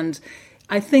them. And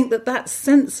I think that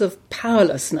sense of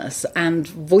powerlessness and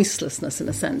voicelessness, in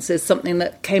a sense, is something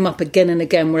that came up again and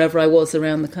again wherever I was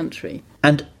around the country.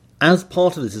 And as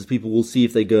part of this, as people will see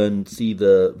if they go and see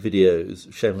the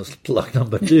videos, shameless plug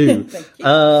number 2,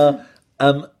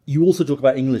 you also talk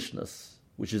about Englishness,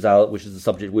 which is the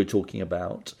subject we're talking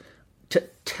about.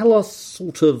 Tell us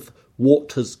sort of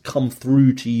what has come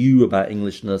through to you about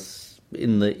Englishness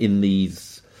in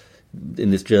this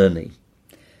journey.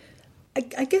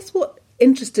 I guess what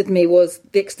interested me was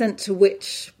the extent to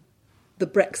which the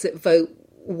Brexit vote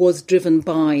was driven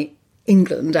by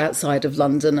England outside of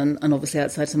London and obviously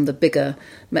outside some of the bigger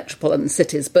metropolitan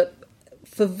cities. But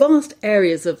for vast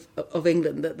areas of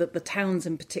England, the towns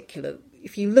in particular,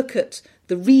 if you look at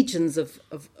the regions of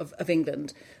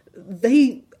England,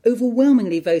 they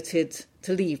overwhelmingly voted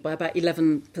to Leave by about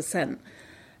 11%.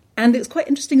 And it's quite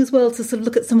interesting as well to sort of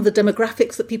look at some of the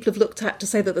demographics that people have looked at to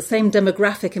say that the same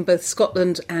demographic in both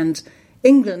Scotland and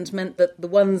England meant that the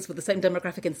ones with the same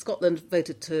demographic in Scotland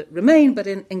voted to remain, but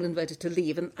in England voted to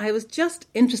leave. And I was just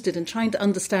interested in trying to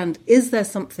understand, is there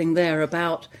something there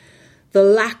about the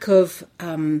lack of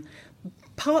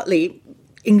partly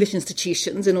English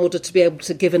institutions in order to be able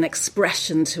to give an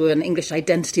expression to an English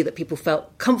identity that people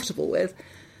felt comfortable with,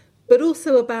 but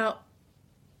also about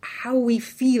how we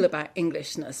feel about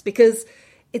Englishness? Because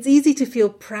it's easy to feel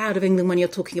proud of England when you're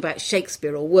talking about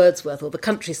Shakespeare or Wordsworth or the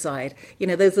countryside. You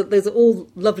know, those are all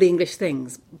lovely English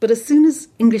things. But as soon as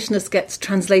Englishness gets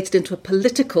translated into a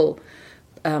political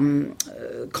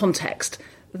context,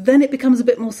 then it becomes a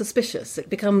bit more suspicious. It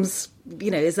becomes,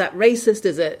 you know, is that racist?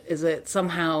 Is it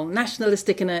somehow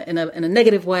nationalistic in a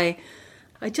negative way?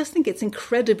 I just think it's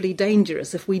incredibly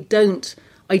dangerous if we don't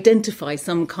identify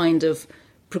some kind of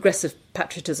progressive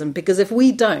patriotism, because if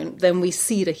we don't, then we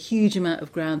cede a huge amount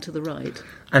of ground to the right.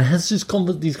 And has these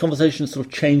conversations sort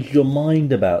of changed your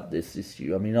mind about this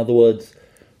issue? I mean, in other words,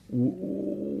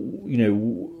 you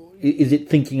know, is it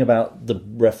thinking about the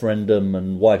referendum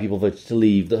and why people voted to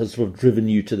leave that has sort of driven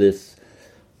you to this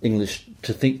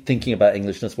thinking about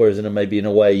Englishness, whereas maybe in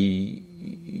a way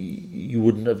you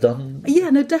wouldn't have done? Yeah,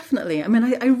 no, definitely. I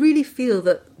mean, I really feel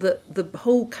that the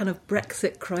whole kind of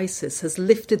Brexit crisis has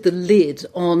lifted the lid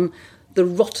on the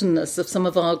rottenness of some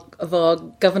of our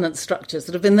governance structures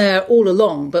that have been there all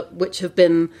along, but which have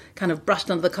been kind of brushed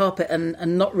under the carpet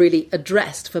and not really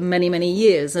addressed for many, many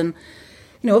years. And,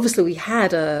 you know, obviously we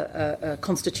had a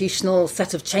constitutional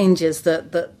set of changes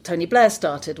that Tony Blair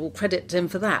started. We'll credit him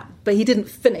for that. But he didn't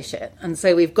finish it. And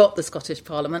so we've got the Scottish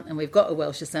Parliament and we've got a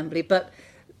Welsh Assembly. But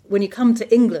when you come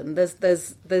to England,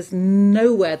 there's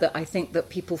nowhere that I think that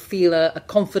people feel a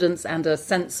confidence and a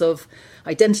sense of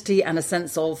identity and a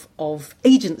sense of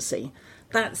agency.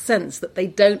 That sense that they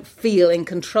don't feel in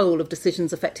control of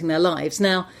decisions affecting their lives.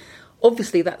 Now,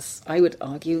 obviously that's, I would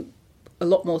argue, a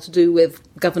lot more to do with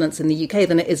governance in the UK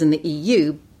than it is in the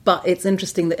EU, but it's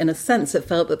interesting that in a sense it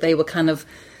felt that they were kind of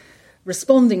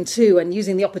responding to and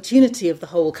using the opportunity of the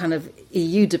whole kind of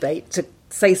EU debate to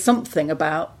say something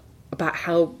about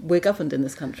how we're governed in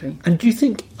this country. And do you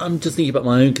think, I'm just thinking about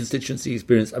my own constituency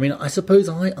experience, I mean, I suppose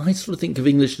I sort of think of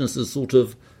Englishness as sort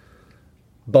of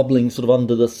bubbling sort of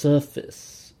under the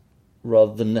surface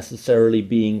rather than necessarily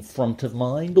being front of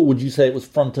mind? Or would you say it was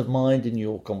front of mind in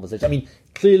your conversation? I mean,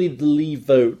 clearly the Leave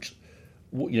vote,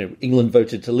 you know, England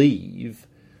voted to leave,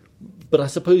 but I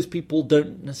suppose people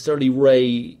don't necessarily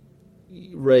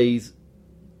raise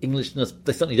Englishness.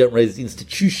 They certainly don't raise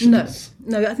institutions.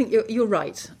 No, I think you're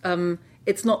right.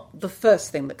 It's not the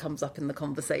first thing that comes up in the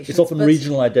conversation. It's often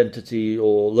regional identity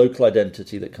or local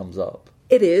identity that comes up.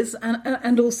 It is,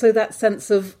 and also that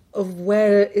sense of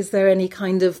where is there any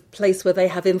kind of place where they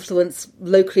have influence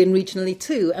locally and regionally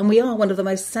too. And we are one of the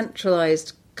most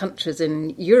centralised countries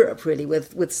in Europe, really,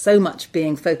 with so much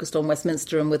being focused on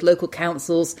Westminster and with local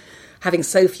councils having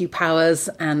so few powers,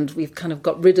 and we've kind of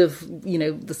got rid of, you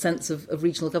know, the sense of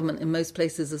regional government in most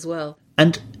places as well.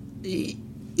 And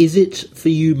is it for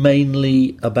you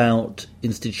mainly about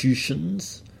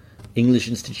institutions, English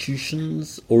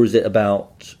institutions, or is it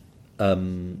about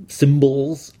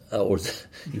symbols, or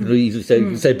you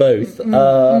can say both?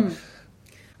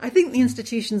 I think the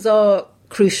institutions are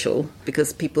crucial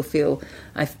because people feel,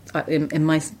 in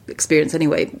my experience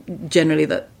anyway, generally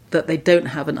that they don't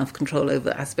have enough control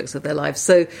over aspects of their lives.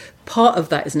 So part of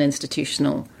that is an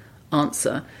institutional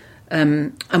answer.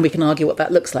 And we can argue what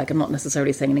that looks like. I'm not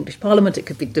necessarily saying an English Parliament. It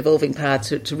could be devolving power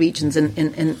to regions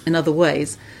in other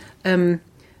ways.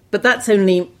 But that's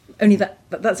only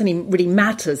really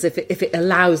matters if it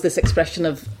allows this expression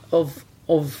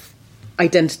of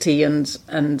identity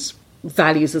and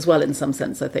values as well, in some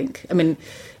sense, I think. I mean,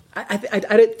 I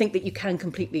don't think that you can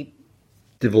completely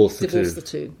divorce the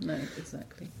two. No,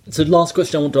 exactly. So last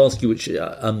question I want to ask you, which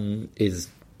is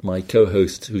my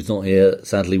co-host, who's not here,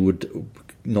 sadly would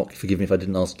not forgive me if I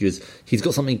didn't ask you, is he's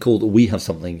got something called, we have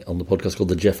something on the podcast called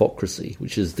the Jeffocracy,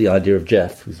 which is the idea of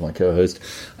Jeff, who's my co-host,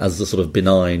 as the sort of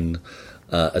benign,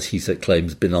 as he said,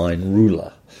 claims, benign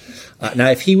ruler.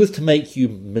 Now, if he was to make you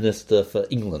Minister for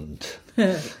England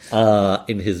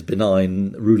in his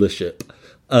benign rulership,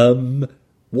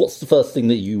 what's the first thing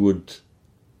that you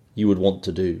would want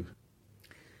to do?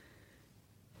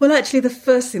 Well, actually, the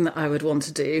first thing that I would want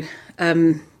to do,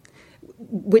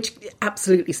 which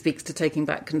absolutely speaks to taking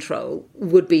back control,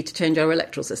 would be to change our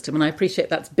electoral system. And I appreciate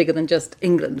that's bigger than just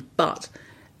England, but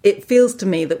it feels to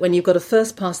me that when you've got a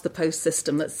first-past-the-post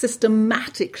system that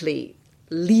systematically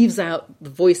leaves out the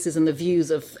voices and the views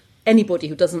of anybody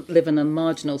who doesn't live in a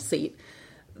marginal seat,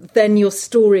 then you're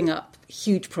storing up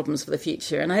huge problems for the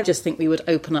future. And I just think we would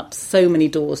open up so many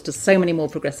doors to so many more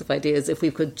progressive ideas if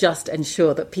we could just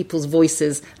ensure that people's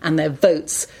voices and their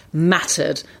votes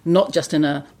mattered, not just in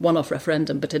a one-off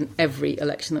referendum, but in every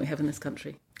election that we have in this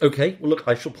country. OK, well, look,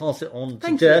 I shall pass it on to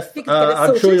Thank Jeff. You.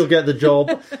 I'm sure you'll get the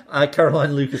job.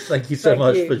 Caroline Lucas, thank you so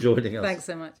much for joining us. Thanks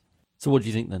so much. So what do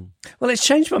you think then? Well, it's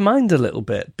changed my mind a little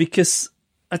bit because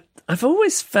I've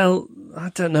always felt, I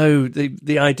don't know,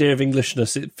 the idea of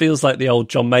Englishness, it feels like the old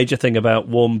John Major thing about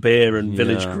warm beer and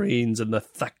village greens and the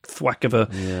thwack of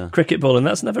a cricket ball, and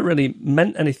that's never really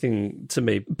meant anything to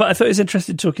me. But I thought it was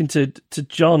interesting talking to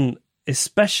John,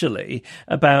 especially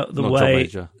about the way...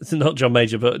 Not John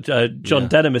Major, but John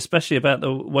Denham, especially about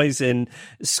the ways in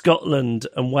Scotland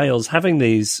and Wales having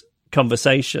these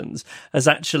conversations has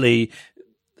actually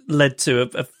led to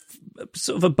a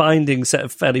sort of a binding set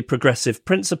of fairly progressive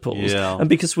principles. And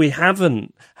because we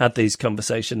haven't had these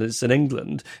conversations in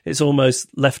England, it's almost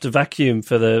left a vacuum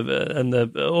for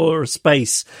or a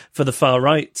space for the far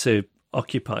right to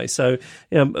occupy. So,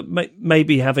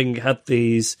 maybe having had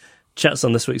these chats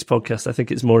on this week's podcast, I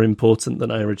think it's more important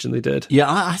than I originally did. Yeah,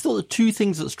 I thought the two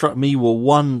things that struck me were,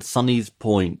 one, Sonny's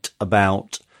point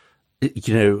about,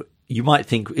 you might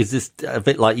think, is this a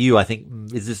bit like you? I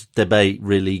think, is this debate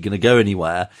really going to go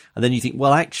anywhere? And then you think,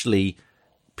 well, actually,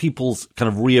 people's kind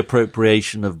of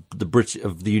reappropriation of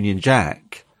the Union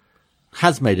Jack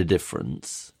has made a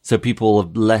difference. So people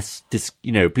have less,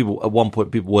 people at one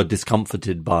point people were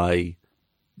discomforted by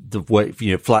the way,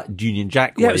 flat Union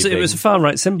Jack. Yeah, it was a far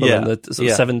right symbol in the sort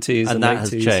of 70s and that 80s.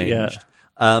 Has changed.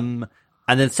 Yeah.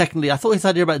 And then secondly, I thought his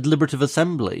idea about deliberative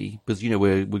assembly, because,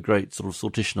 we're great sort of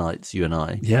Sortishnites, you and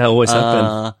I. Yeah, always have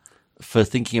been. For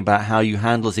thinking about how you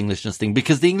handle this Englishness thing,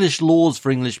 because the English laws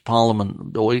for English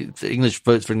Parliament, or English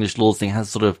votes for English laws thing has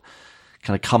sort of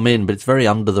kind of come in, but it's very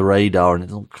under the radar and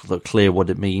it's not sort of clear what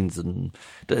it means, and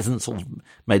it hasn't sort of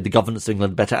made the governance of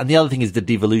England better. And the other thing is the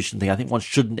devolution thing. I think one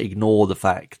shouldn't ignore the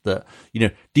fact that,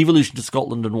 devolution to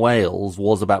Scotland and Wales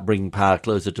was about bringing power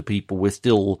closer to people. We're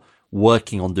still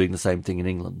working on doing the same thing in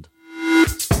England.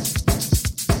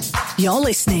 You're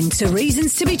listening to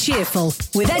Reasons to be Cheerful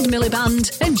with Ed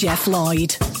Miliband and Jeff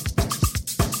Lloyd.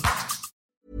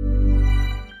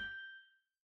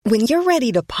 When you're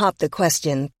ready to pop the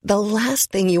question, the last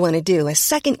thing you want to do is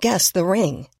second-guess the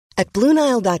ring. At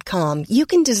BlueNile.com, you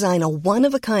can design a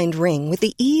one-of-a-kind ring with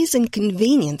the ease and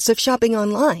convenience of shopping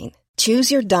online.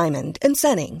 Choose your diamond and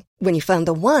setting. When you find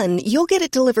the one, you'll get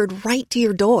it delivered right to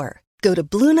your door. Go to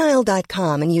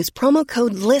BlueNile.com and use promo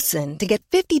code LISTEN to get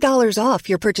 $50 off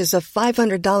your purchase of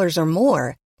 $500 or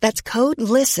more. That's code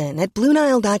LISTEN at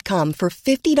BlueNile.com for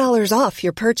 $50 off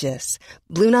your purchase.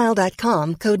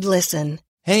 BlueNile.com, code LISTEN.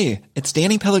 Hey, it's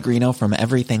Danny Pellegrino from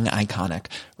Everything Iconic.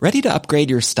 Ready to upgrade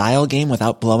your style game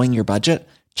without blowing your budget?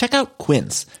 Check out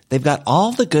Quince. They've got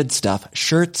all the good stuff,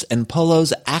 shirts and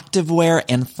polos, activewear,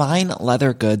 and fine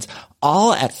leather goods,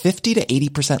 all at 50 to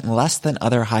 80% less than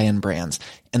other high-end brands.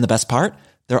 And the best part?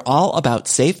 They're all about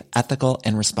safe, ethical,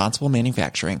 and responsible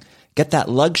manufacturing. Get that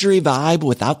luxury vibe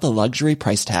without the luxury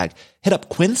price tag. Hit up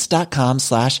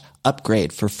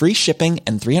quince.com/upgrade for free shipping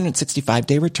and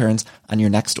 365-day returns on your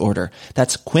next order.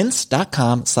 That's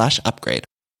quince.com/upgrade.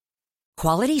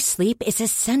 Quality sleep is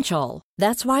essential.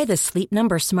 That's why the Sleep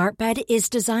Number Smart Bed is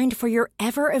designed for your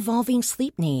ever-evolving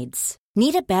sleep needs.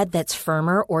 Need a bed that's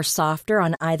firmer or softer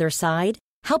on either side?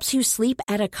 Helps you sleep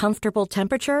at a comfortable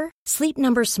temperature? Sleep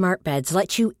Number Smart Beds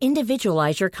let you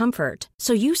individualize your comfort,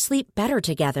 so you sleep better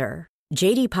together.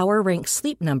 J.D. Power ranks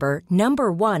Sleep Number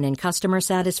number 1 in customer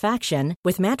satisfaction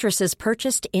with mattresses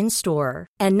purchased in-store.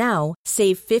 And now,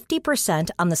 save 50%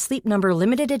 on the Sleep Number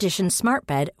Limited Edition Smart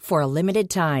Bed for a limited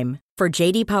time. For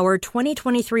J.D. Power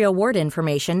 2023 award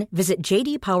information, visit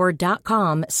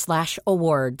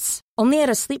jdpower.com/awards. Only at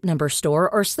a Sleep Number store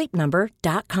or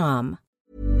sleepnumber.com.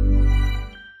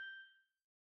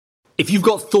 If you've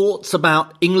got thoughts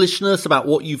about Englishness, about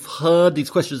what you've heard, these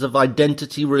questions of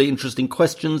identity, really interesting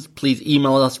questions, please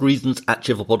email us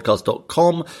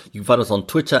reasons@cheerfulpodcast.com. You can find us on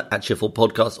Twitter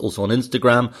 @cheerfulpodcast, also on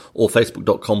Instagram, or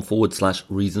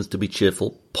facebook.com/reasons to be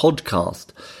cheerful podcast.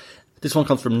 This one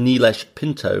comes from Nilesh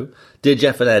Pinto. Dear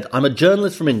Jeff and Ed, I'm a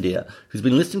journalist from India who's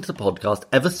been listening to the podcast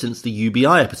ever since the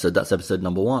UBI episode. That's episode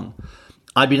number 1.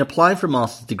 I've been applying for a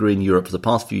master's degree in Europe for the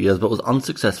past few years, but was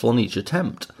unsuccessful on each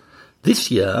attempt.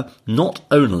 This year, not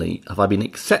only have I been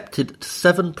accepted to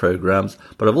 7 programs,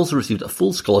 but I've also received a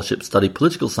full scholarship to study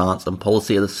political science and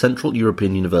policy at the Central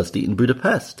European University in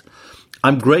Budapest.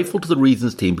 I'm grateful to the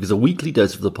Reasons team because a weekly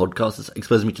dose of the podcast has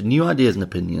exposed me to new ideas and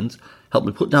opinions, helped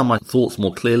me put down my thoughts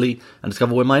more clearly, and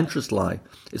discover where my interests lie.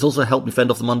 It's also helped me fend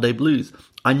off the Monday blues.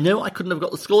 I know I couldn't have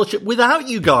got the scholarship without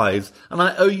you guys, and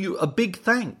I owe you a big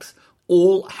thanks.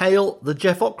 All hail the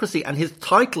Jeffocracy, and his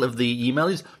title of the email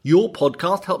is "Your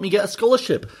Podcast Helped Me Get a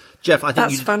Scholarship." Jeff, I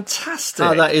think that's fantastic.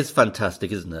 Oh, that is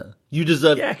fantastic, isn't it? You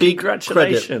deserve big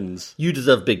congratulations. Credit. You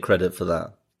deserve big credit for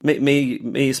that.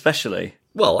 Me especially.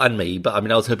 Well, and me, but I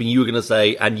mean, I was hoping you were going to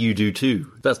say, "and you do too."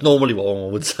 That's normally what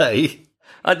one would say.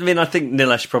 I mean, I think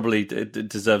Nilesh probably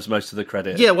deserves most of the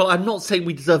credit. Yeah, well, I'm not saying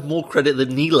we deserve more credit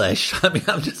than Nilesh. I mean,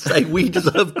 I'm just saying we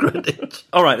deserve credit.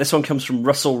 All right, this one comes from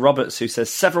Russell Roberts, who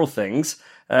says several things.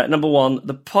 Number one,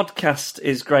 the podcast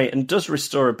is great and does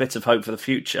restore a bit of hope for the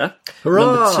future. Hurrah!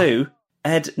 Number two,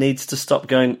 Ed needs to stop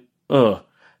going, "Ugh,"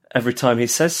 every time he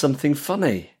says something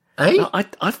funny. Hey? Now,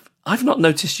 I've not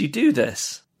noticed you do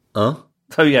this. Oh?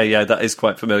 Oh yeah, that is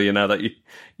quite familiar now that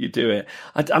you do it.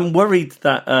 I'm worried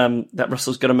that that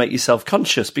Russell's going to make you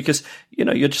self-conscious because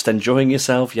you're just enjoying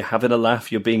yourself, you're having a laugh,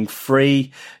 you're being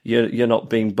free, you're not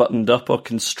being buttoned up or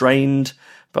constrained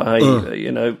by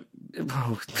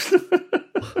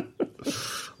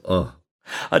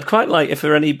I'd quite like if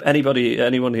there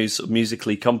anyone who's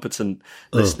musically competent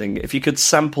listening, if you could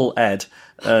sample Ed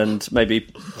and maybe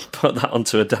put that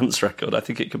onto a dance record. I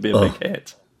think it could be a big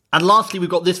hit. And lastly, we've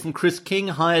got this from Chris King.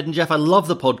 Hi, Ed and Jeff. I love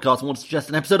the podcast and want to suggest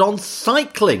an episode on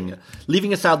cycling.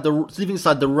 Leaving aside the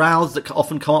rows that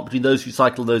often come up between those who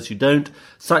cycle and those who don't,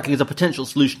 cycling is a potential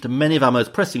solution to many of our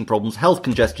most pressing problems: health,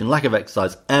 congestion, lack of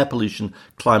exercise, air pollution,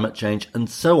 climate change, and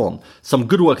so on. Some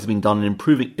good work has been done in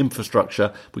improving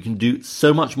infrastructure. We can do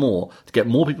so much more to get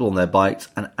more people on their bikes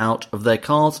and out of their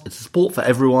cars. It's a sport for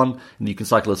everyone, and you can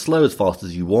cycle as slow as fast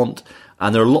as you want.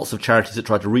 And there are lots of charities that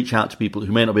try to reach out to people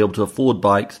who may not be able to afford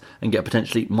bikes and get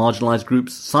potentially marginalised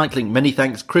groups cycling. Many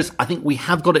thanks, Chris. I think we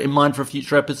have got it in mind for a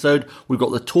future episode. We've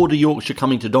got the Tour de Yorkshire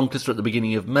coming to Doncaster at the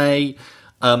beginning of May.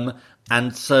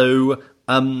 And so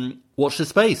watch this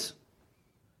space.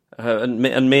 And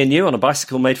me and you on a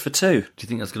bicycle made for two. Do you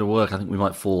think that's going to work? I think we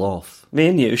might fall off. Me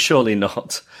and you? Surely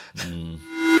not.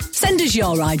 Send us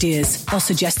your ideas or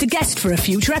suggest a guest for a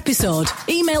future episode.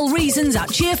 Email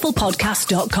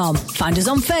reasons@cheerfulpodcast.com. Find us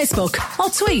on Facebook or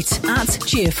tweet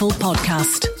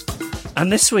 @cheerfulpodcast.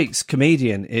 And this week's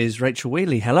comedian is Rachel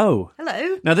Wheely. Hello.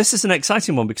 Hello. Now, this is an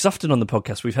exciting one because often on the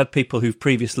podcast we've had people who've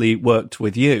previously worked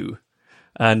with you,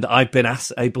 and I've been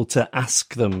able to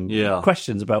ask them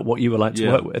questions about what you were like to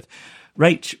work with.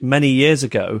 Rach, many years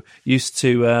ago, used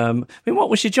to... what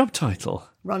was your job title?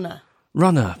 Runner.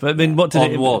 But I mean, what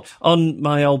did what? On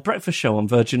my old breakfast show on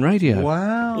Virgin Radio.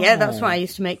 Wow. Yeah, that's right. I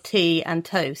used to make tea and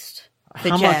toast for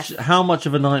Jeff. How much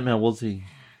of a nightmare was he?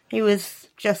 He was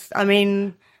just, but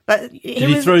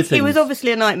he throw things? He was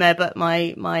obviously a nightmare, but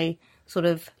my sort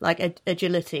of like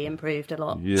agility improved a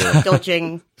lot. Yeah.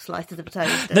 Dodging slices of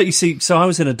toast. No, you see, so I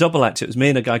was in a double act. It was me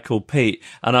and a guy called Pete,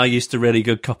 and I used to really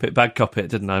good cop it, bad cop it,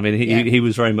 didn't I? I mean, he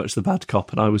was very much the bad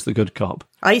cop, and I was the good cop.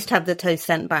 I used to have the toast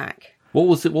sent back. What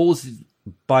was it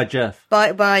by Jeff?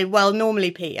 Well,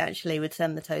 normally Pete actually would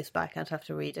send the toast back. I'd have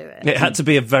to redo it. It had to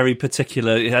be it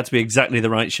had to be exactly the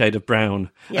right shade of brown.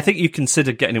 Yeah. I think you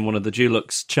considered getting in one of the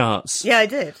Dulux charts. Yeah, I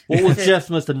did. What was Jeff's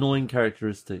most annoying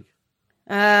characteristic?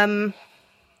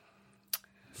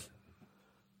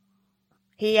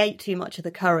 He ate too much of the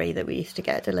curry that we used to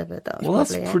get delivered. That was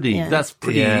that's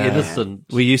pretty innocent.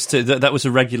 We used to, that was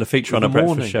a regular feature on our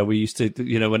breakfast show. We used to,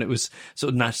 when it was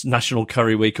sort of National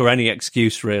Curry Week or any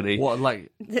excuse really. What,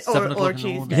 like 7 o'clock or a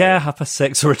Tuesday? Yeah,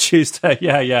 6:30 or a Tuesday.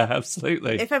 Yeah,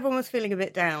 absolutely. If everyone was feeling a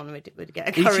bit down, we'd get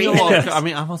a curry. I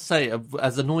mean, I must say,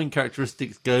 as annoying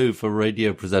characteristics go for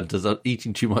radio presenters,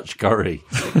 eating too much curry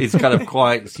is kind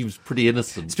of seems pretty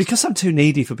innocent. It's because I'm too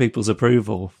needy for people's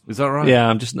approval. Is that right? Yeah,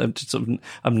 I'm just sort of,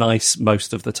 I'm nice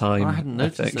most of the time. I hadn't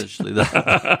noticed actually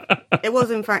that. It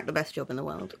was in fact the best job in the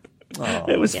world.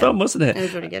 It was fun, wasn't it? It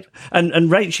was really good. And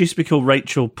Rach used to be called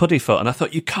Rachel Puddifoot, and I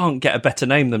thought you can't get a better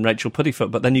name than Rachel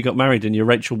Puddifoot, but then you got married and you're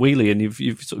Rachel Wheely, and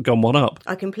you've sort of gone one up.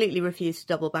 I completely refused to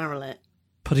double barrel it.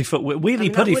 Puddifoot, Wheely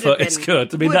Puddifoot, it's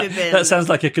good. I mean, that sounds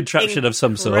like a contraption of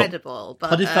some sort. Incredible.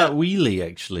 Puddifoot Wheely,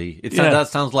 actually. That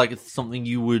sounds like it's something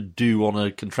you would do on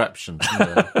a contraption.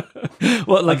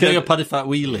 What, like a Puddifoot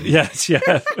Wheely? Yes, yeah.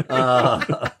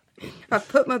 I've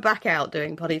put my back out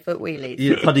doing Puddifoot wheelies.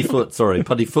 Yeah,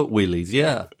 Puddifoot wheelies,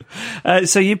 yeah.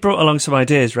 So you brought along some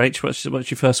ideas, Rach.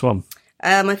 What's your first one?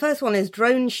 My first one is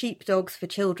drone sheepdogs for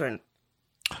children.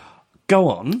 Go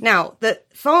on. Now, the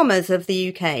farmers of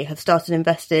the UK have started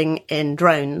investing in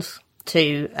drones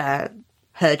to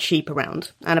herd sheep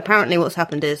around. And apparently what's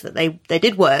happened is that they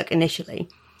did work initially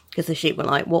because the sheep were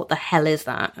like, what the hell is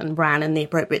that? And ran in the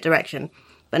appropriate direction.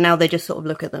 But now they just sort of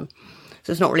look at them.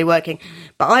 So it's not really working.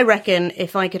 But I reckon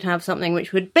if I could have something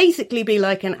which would basically be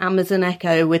like an Amazon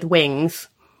Echo with wings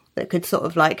that could sort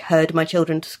of like herd my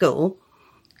children to school,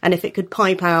 and if it could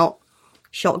pipe out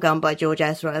Shotgun by George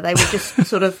Ezra, they would just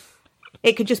sort of...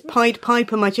 It could just pipe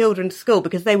my children to school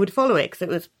because they would follow it because it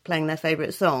was playing their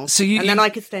favourite song. And then I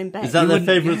could stay in bed. Is that their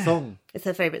favourite song? It's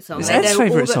their favourite song. It's their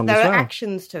favourite song There as are well.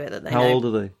 actions to it that they How know. old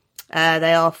are they?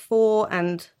 They are 4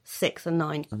 and 6 and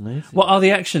 9. Amazing. What are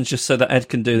the actions, just so that Ed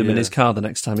can do them in his car the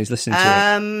next time he's listening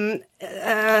to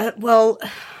it? Well,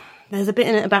 there's a bit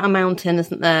in it about a mountain,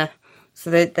 isn't there? So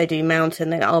they do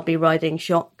mountain. I'll be riding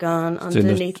shotgun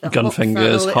underneath the gun hot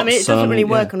fingers, sun. hot I mean, it doesn't sun, really yeah.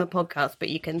 work on a podcast, but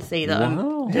you can see that I'm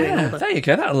doing all the... There you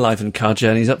go. That'll liven car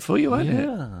journeys up for you, won't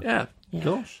Yeah. it? Yeah.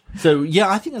 Gosh. So, yeah,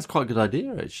 I think that's quite a good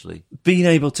idea, actually. Being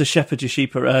able to shepherd your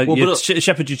sheep,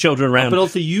 shepherd your children around. But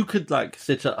also, you could, like,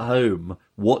 sit at home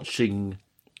watching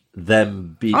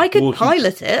them be... I could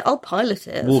pilot it. I'll pilot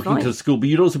it. Walking to school, but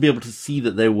you'd also be able to see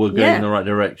that they were going in the right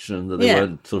direction, that they Yeah.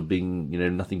 weren't sort of being,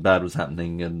 nothing bad was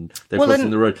happening, and they're crossing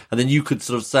the road. And then you could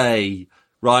sort of say,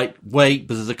 right, wait,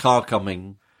 because there's a car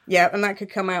coming. Yeah, and that could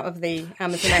come out of the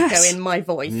Amazon Echo in my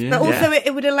voice. Yeah. But also,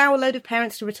 it would allow a load of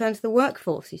parents to return to the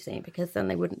workforce, you see, because then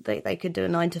they could do a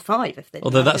 9 to 5 if they.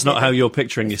 Although that's not how you're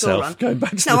picturing yourself. Going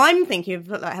back to I'm thinking of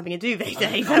like having a duvet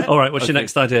day. All right, what's your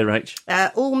next idea, Rach?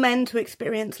 All men to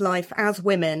experience life as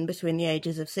women between the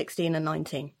ages of 16 and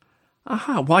 19.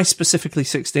 Aha, why specifically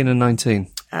 16 and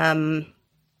 19?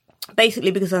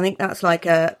 Basically, because I think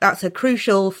that's a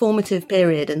crucial formative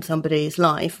period in somebody's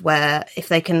life where if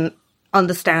they can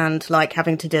understand, like,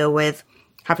 having to deal with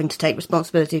having to take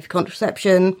responsibility for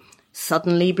contraception,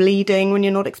 suddenly bleeding when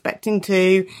you're not expecting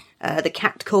to, the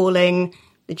catcalling,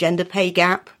 the gender pay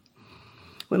gap.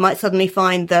 We might suddenly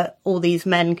find that all these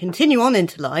men continue on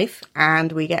into life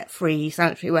and we get free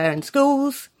sanitary wear in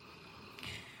schools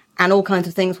and all kinds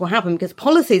of things will happen because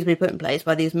policies will be put in place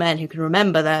by these men who can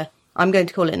remember their, I'm going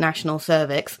to call it national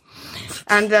cervix,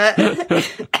 and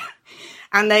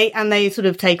And they sort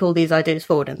of take all these ideas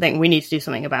forward and think, we need to do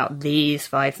something about these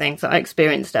 5 things that I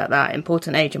experienced at that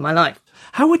important age in my life.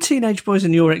 How were teenage boys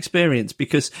in your experience?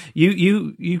 Because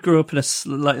you grew up in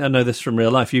I know this from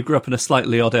real life, you grew up in a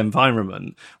slightly odd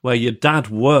environment where your dad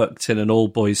worked in an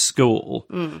all-boys school.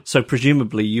 So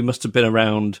presumably you must have been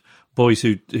around boys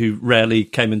who rarely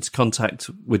came into contact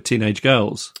with teenage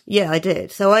girls. Yeah, I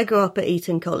did. So I grew up at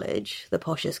Eton College, the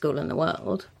poshest school in the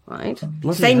world, right?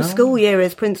 Bloody Same hell. school year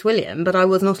as Prince William, but I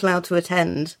was not allowed to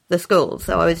attend the school.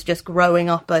 So I was just growing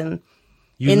up in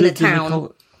the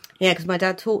town. Yeah, because my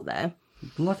dad taught there.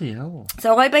 Bloody hell.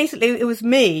 So it was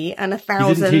me and 1,000...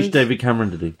 You didn't teach David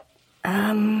Cameron, did he?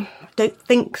 Don't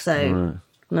think so. Right.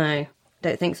 No,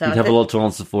 don't think so. You'd have a lot to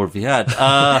answer for if he had.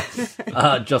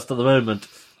 Just at the moment.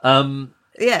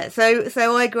 Yeah,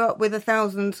 so I grew up with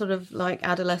 1,000 sort of like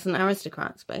adolescent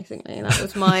aristocrats, basically. That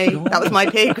was my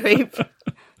peer group. It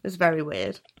was very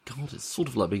weird. God, it's sort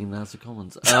of like being in the House of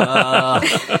Commons. It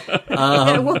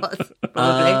was,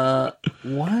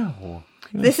 probably. Wow.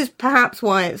 This is perhaps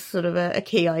why it's sort of a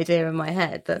key idea in my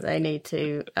head that they need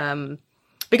to...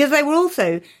 because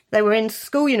they were in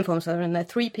school uniforms, so they were in their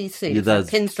 3-piece suits, Yeah,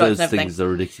 pinstripes and those everything. things are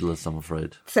ridiculous, I'm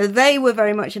afraid. So they were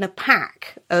very much in a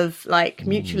pack of, like,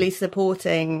 mutually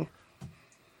supporting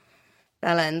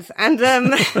bellends. And,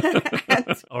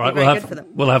 All right, very good for them.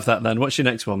 we'll have that then. What's your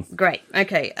next one? Great.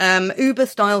 Okay.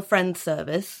 Uber-style friend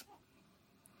service.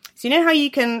 So you know how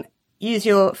you can use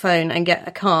your phone and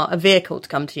get a vehicle to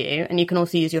come to you, and you can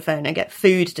also use your phone and get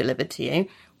food delivered to you?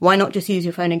 Why not just use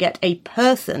your phone and get a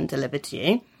person delivered to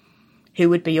you who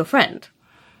would be your friend?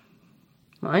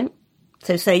 Right?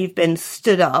 So say you've been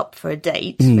stood up for a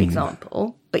date, for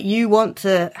example, but you want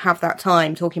to have that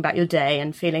time talking about your day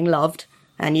and feeling loved,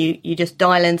 and you just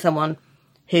dial in someone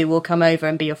who will come over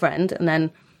and be your friend, and then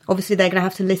obviously they're going to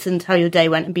have to listen to how your day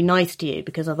went and be nice to you,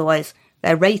 because otherwise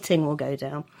their rating will go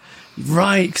down.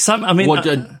 Right.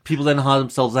 People then hire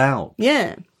themselves out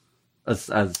Yeah. as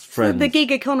friends. The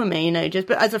gig economy,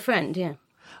 but as a friend, yeah.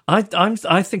 I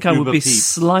think I would Uber be peep.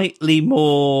 slightly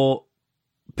more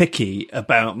picky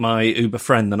about my Uber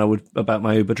friend than I would about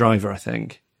my Uber driver, I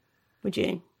think. Would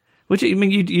you? Would you? I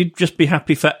mean, you'd just be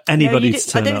happy for anybody to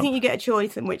turn I don't up? think you get a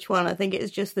choice in which one. I think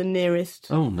it's just the nearest.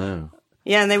 Oh, no.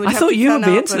 Yeah, and they would. I have thought to you turn would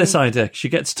be up into this idea because you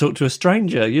get to talk to a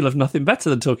stranger. You'll have nothing better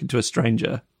than talking to a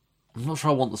stranger. I'm not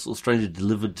sure I want the sort of stranger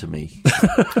delivered to me.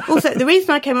 Also, the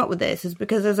reason I came up with this is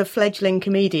because as a fledgling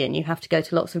comedian, you have to go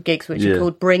to lots of gigs which are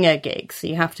called bringer gigs. So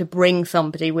you have to bring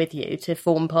somebody with you to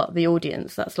form part of the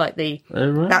audience. That's like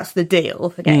that's the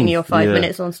deal for getting your 5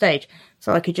 minutes on stage.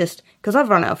 So I could just, because I've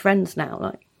run out of friends now,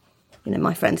 like,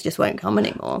 my friends just won't come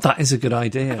anymore. That is a good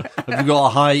idea. Have you got a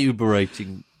high Uber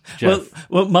rating, Jeff?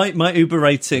 Well, my Uber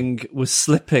rating was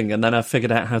slipping, and then I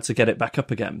figured out how to get it back up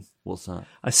again. What's that?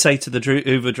 I say to the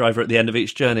Uber driver at the end of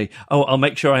each journey, "Oh, I'll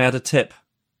make sure I add a tip."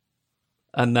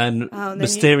 And then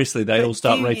mysteriously they all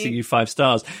start rating you 5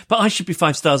 stars. But I should be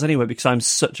 5 stars anyway because I'm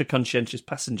such a conscientious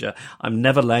passenger. I'm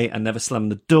never late. I never slam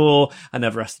the door. I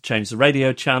never ask to change the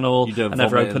radio channel. You don't I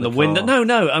never open the window.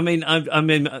 No. I mean,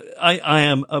 I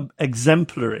am an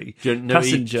exemplary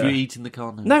passenger. Do you eat in the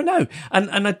car? No.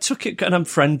 And I took it, and I'm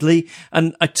friendly,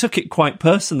 and I took it quite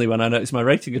personally when I noticed my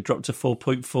rating had dropped to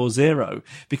 4.40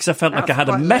 because I felt like I had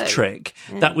a metric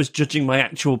that was judging my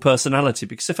actual personality.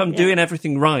 Because if I'm doing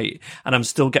everything right and I'm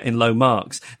still getting low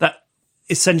marks, that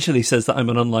essentially says that I'm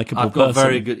an unlikable person. I've got a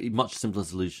very good, much simpler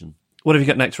solution. What have you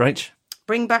got next, Rach?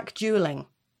 Bring back duelling.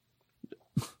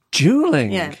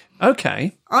 Duelling? Yeah.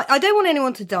 Okay. I don't want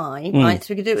anyone to die, right?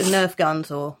 So we could do it with Nerf guns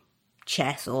or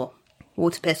chess or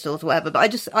water pistols or whatever. But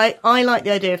I like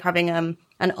the idea of having an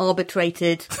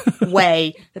arbitrated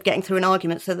way of getting through an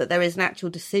argument so that there is an actual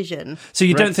decision. So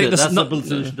you don't think that's not a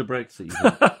solution to Brexit?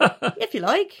 If you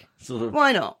like. Sort of.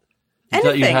 Why not?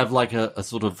 You have like a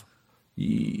sort of...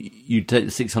 You take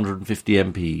the 650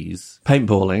 MPs.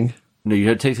 Paintballing? No,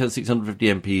 you take 650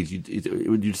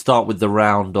 MPs. You'd start with the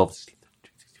round of...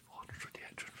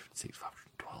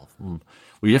 512.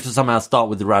 Well, you have to somehow start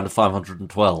with the round of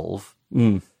 512.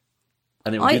 And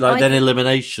it would be then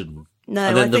elimination. No,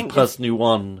 and then the person who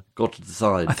won got to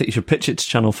decide. I think you should pitch it to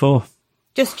Channel 4.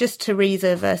 Just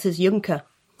Theresa versus Juncker.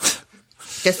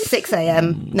 Just 6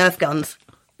 a.m, Nerf guns.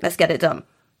 Let's get it done.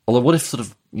 Although, what if sort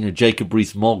of, Jacob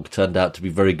Rees-Mogg turned out to be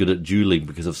very good at duelling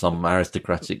because of some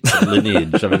aristocratic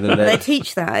lineage? I mean, then they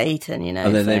teach that at Eton,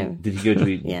 And then did he go to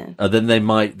Eton? Yeah. And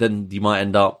then you might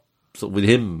end up sort of with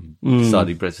him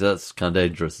deciding Brexit. That's kind of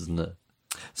dangerous, isn't it?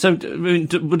 So, I mean,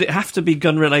 would it have to be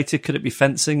gun-related? Could it be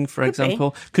fencing, for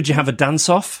example? Could you have a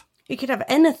dance-off? You could have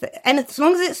anything. As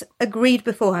long as it's agreed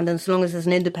beforehand and as long as there's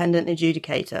an independent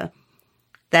adjudicator,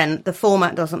 then the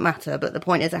format doesn't matter. But the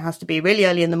point is it has to be really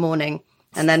early in the morning.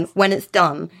 And then when it's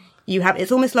done,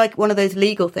 it's almost like one of those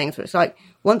legal things where it's like,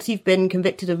 once you've been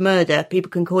convicted of murder,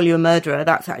 people can call you a murderer.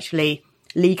 That's actually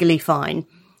legally fine.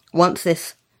 Once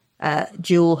this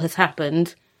duel has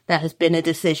happened, there has been a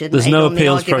decision. There's no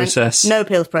appeals process. No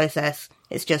appeals process.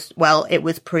 It's just, it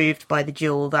was proved by the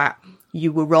duel that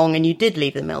you were wrong and you did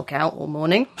leave the milk out all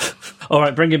morning. All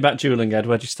right, bringing back duelling, Ed.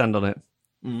 Where do you stand on it?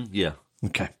 Yeah.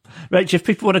 Okay. Rach, if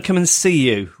people want to come and see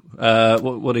you,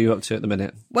 what are you up to at the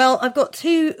minute? Well, I've got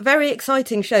 2 very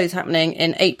exciting shows happening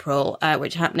in April,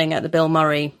 which are happening at the Bill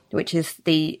Murray, which is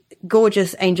the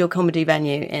gorgeous Angel comedy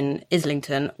venue in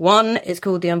Islington. One is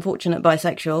called The Unfortunate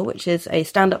Bisexual, which is a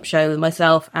stand-up show with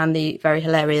myself and the very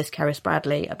hilarious Karis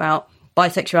Bradley about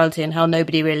bisexuality and how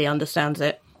nobody really understands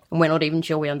it, and we're not even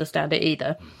sure we understand it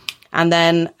either. And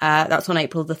then that's on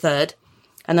April the 3rd.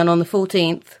 And then on the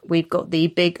 14th, we've got the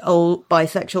Big Old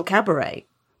Bisexual Cabaret.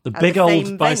 The Big Old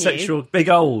Bisexual... Big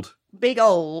Old? Big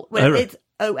Old. Well, it's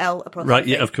OL apostrophe. Right,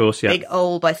 yeah, of course, yeah. Big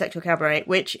Old Bisexual Cabaret,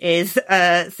 which is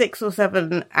 6 or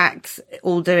 7 acts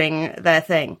all doing their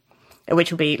thing,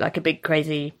 which will be like a big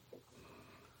crazy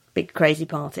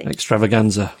party.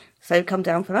 Extravaganza. So come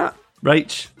down for that.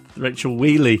 Rachel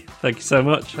Wheely, thank you so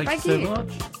much. Thank you so much.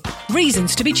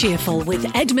 Reasons to be Cheerful with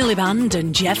Ed Miliband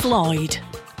and Jeff Lloyd.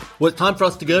 Well, it's time for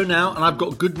us to go now, and I've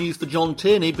got good news for John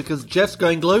Tierney because Jeff's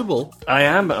going global. I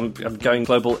am. I'm going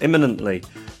global imminently.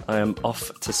 I am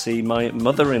off to see my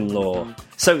mother-in-law.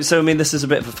 So I mean, this is a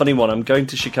bit of a funny one. I'm going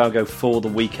to Chicago for the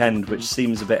weekend, which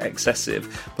seems a bit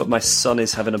excessive, but my son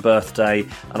is having a birthday,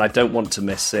 and I don't want to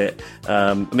miss it.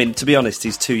 I mean, to be honest,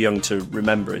 he's too young to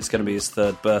remember. It's going to be his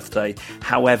 3rd birthday.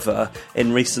 However,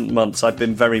 in recent months, I've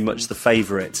been very much the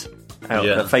favourite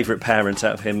parent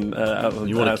out of him.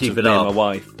 You want to keep it up? up? And my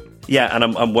wife. Yeah, and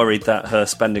I'm worried that her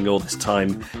spending all this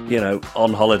time,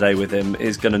 on holiday with him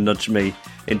is going to nudge me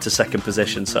into second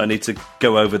position. So I need to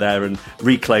go over there and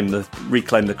reclaim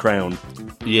the crown.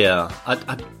 Yeah,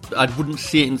 I wouldn't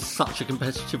see it in such a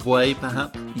competitive way,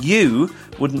 perhaps. You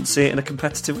wouldn't see it in a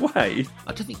competitive way?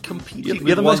 I don't think competing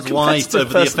You're with one's wife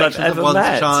over the affections of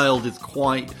one's child is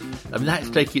quite... I mean, that's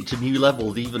taking it to new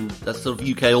levels, even that's sort of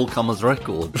UK all-comers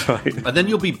record. Right. And then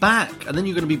you'll be back, and then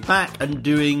you're going to be back and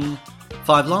doing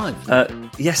 5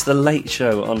 Live. Yes, the late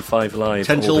show on 5 Live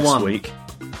 10 till 1 week.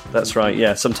 That's right,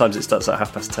 yeah. Sometimes it starts at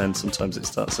 10:30, sometimes it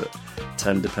starts at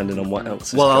 10, depending on what else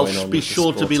is going on. Well, I'll be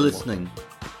sure to be listening.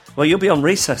 Well, you'll be on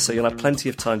recess, so you'll have plenty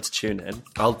of time to tune in.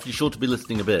 I'll be sure to be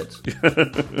listening a bit.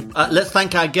 Let's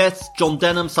thank our guests, John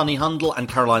Denham, Sonny Hundle and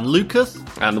Caroline Lucas.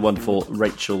 And the one for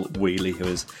Rachel Wheely, who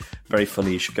is Very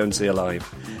funny. You should go and see her live.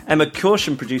 Emma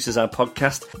Caution produces our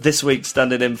podcast. This week,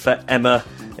 standing in for Emma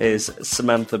is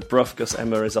Samantha Bruff, because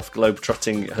Emma is off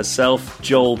globetrotting herself.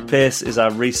 Joel Pearce is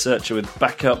our researcher with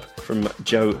backup from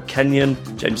Joe Kenyon.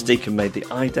 James Deacon made the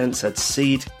idents. Ed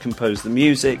Seed composed the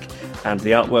music, and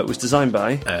the artwork was designed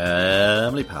by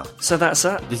Emily Powell. So that's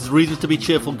that. This is Reasons to be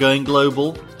Cheerful going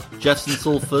global. Jeff's in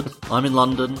Salford. I'm in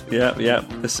London. Yeah.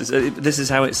 This is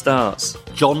how it starts.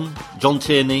 John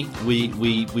Tierney.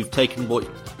 We've taken what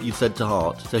you said to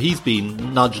heart. So he's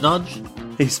been nudge nudge.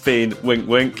 He's been wink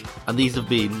wink. And these have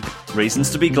been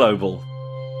Reasons to be Global.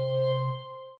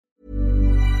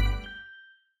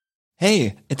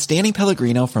 Hey, it's Danny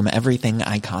Pellegrino from Everything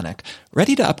Iconic.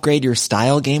 Ready to upgrade your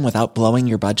style game without blowing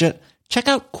your budget? Check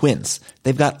out Quince.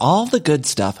 They've got all the good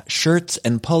stuff, shirts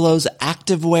and polos,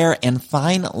 activewear, and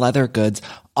fine leather goods,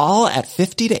 all at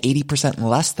 50 to 80%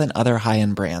 less than other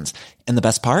high-end brands. And the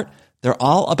best part? They're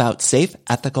all about safe,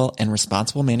 ethical, and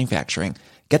responsible manufacturing.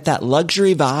 Get that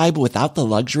luxury vibe without the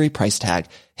luxury price tag.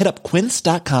 Hit up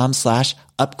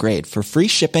quince.com/upgrade for free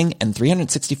shipping and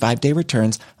 365-day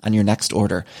returns on your next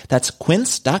order. That's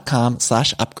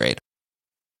quince.com/upgrade.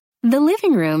 The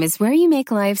living room is where you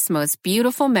make life's most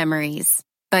beautiful memories.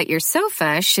 But your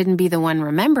sofa shouldn't be the one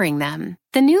remembering them.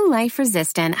 The new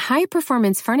life-resistant,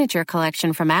 high-performance furniture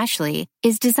collection from Ashley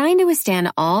is designed to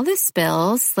withstand all the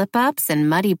spills, slip-ups, and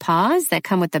muddy paws that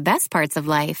come with the best parts of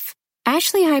life.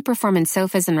 Ashley high-performance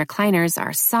sofas and recliners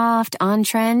are soft,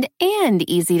 on-trend, and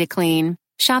easy to clean.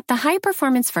 Shop the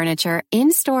high-performance furniture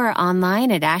in-store or online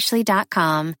at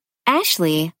ashley.com.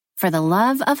 Ashley, for the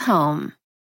love of home.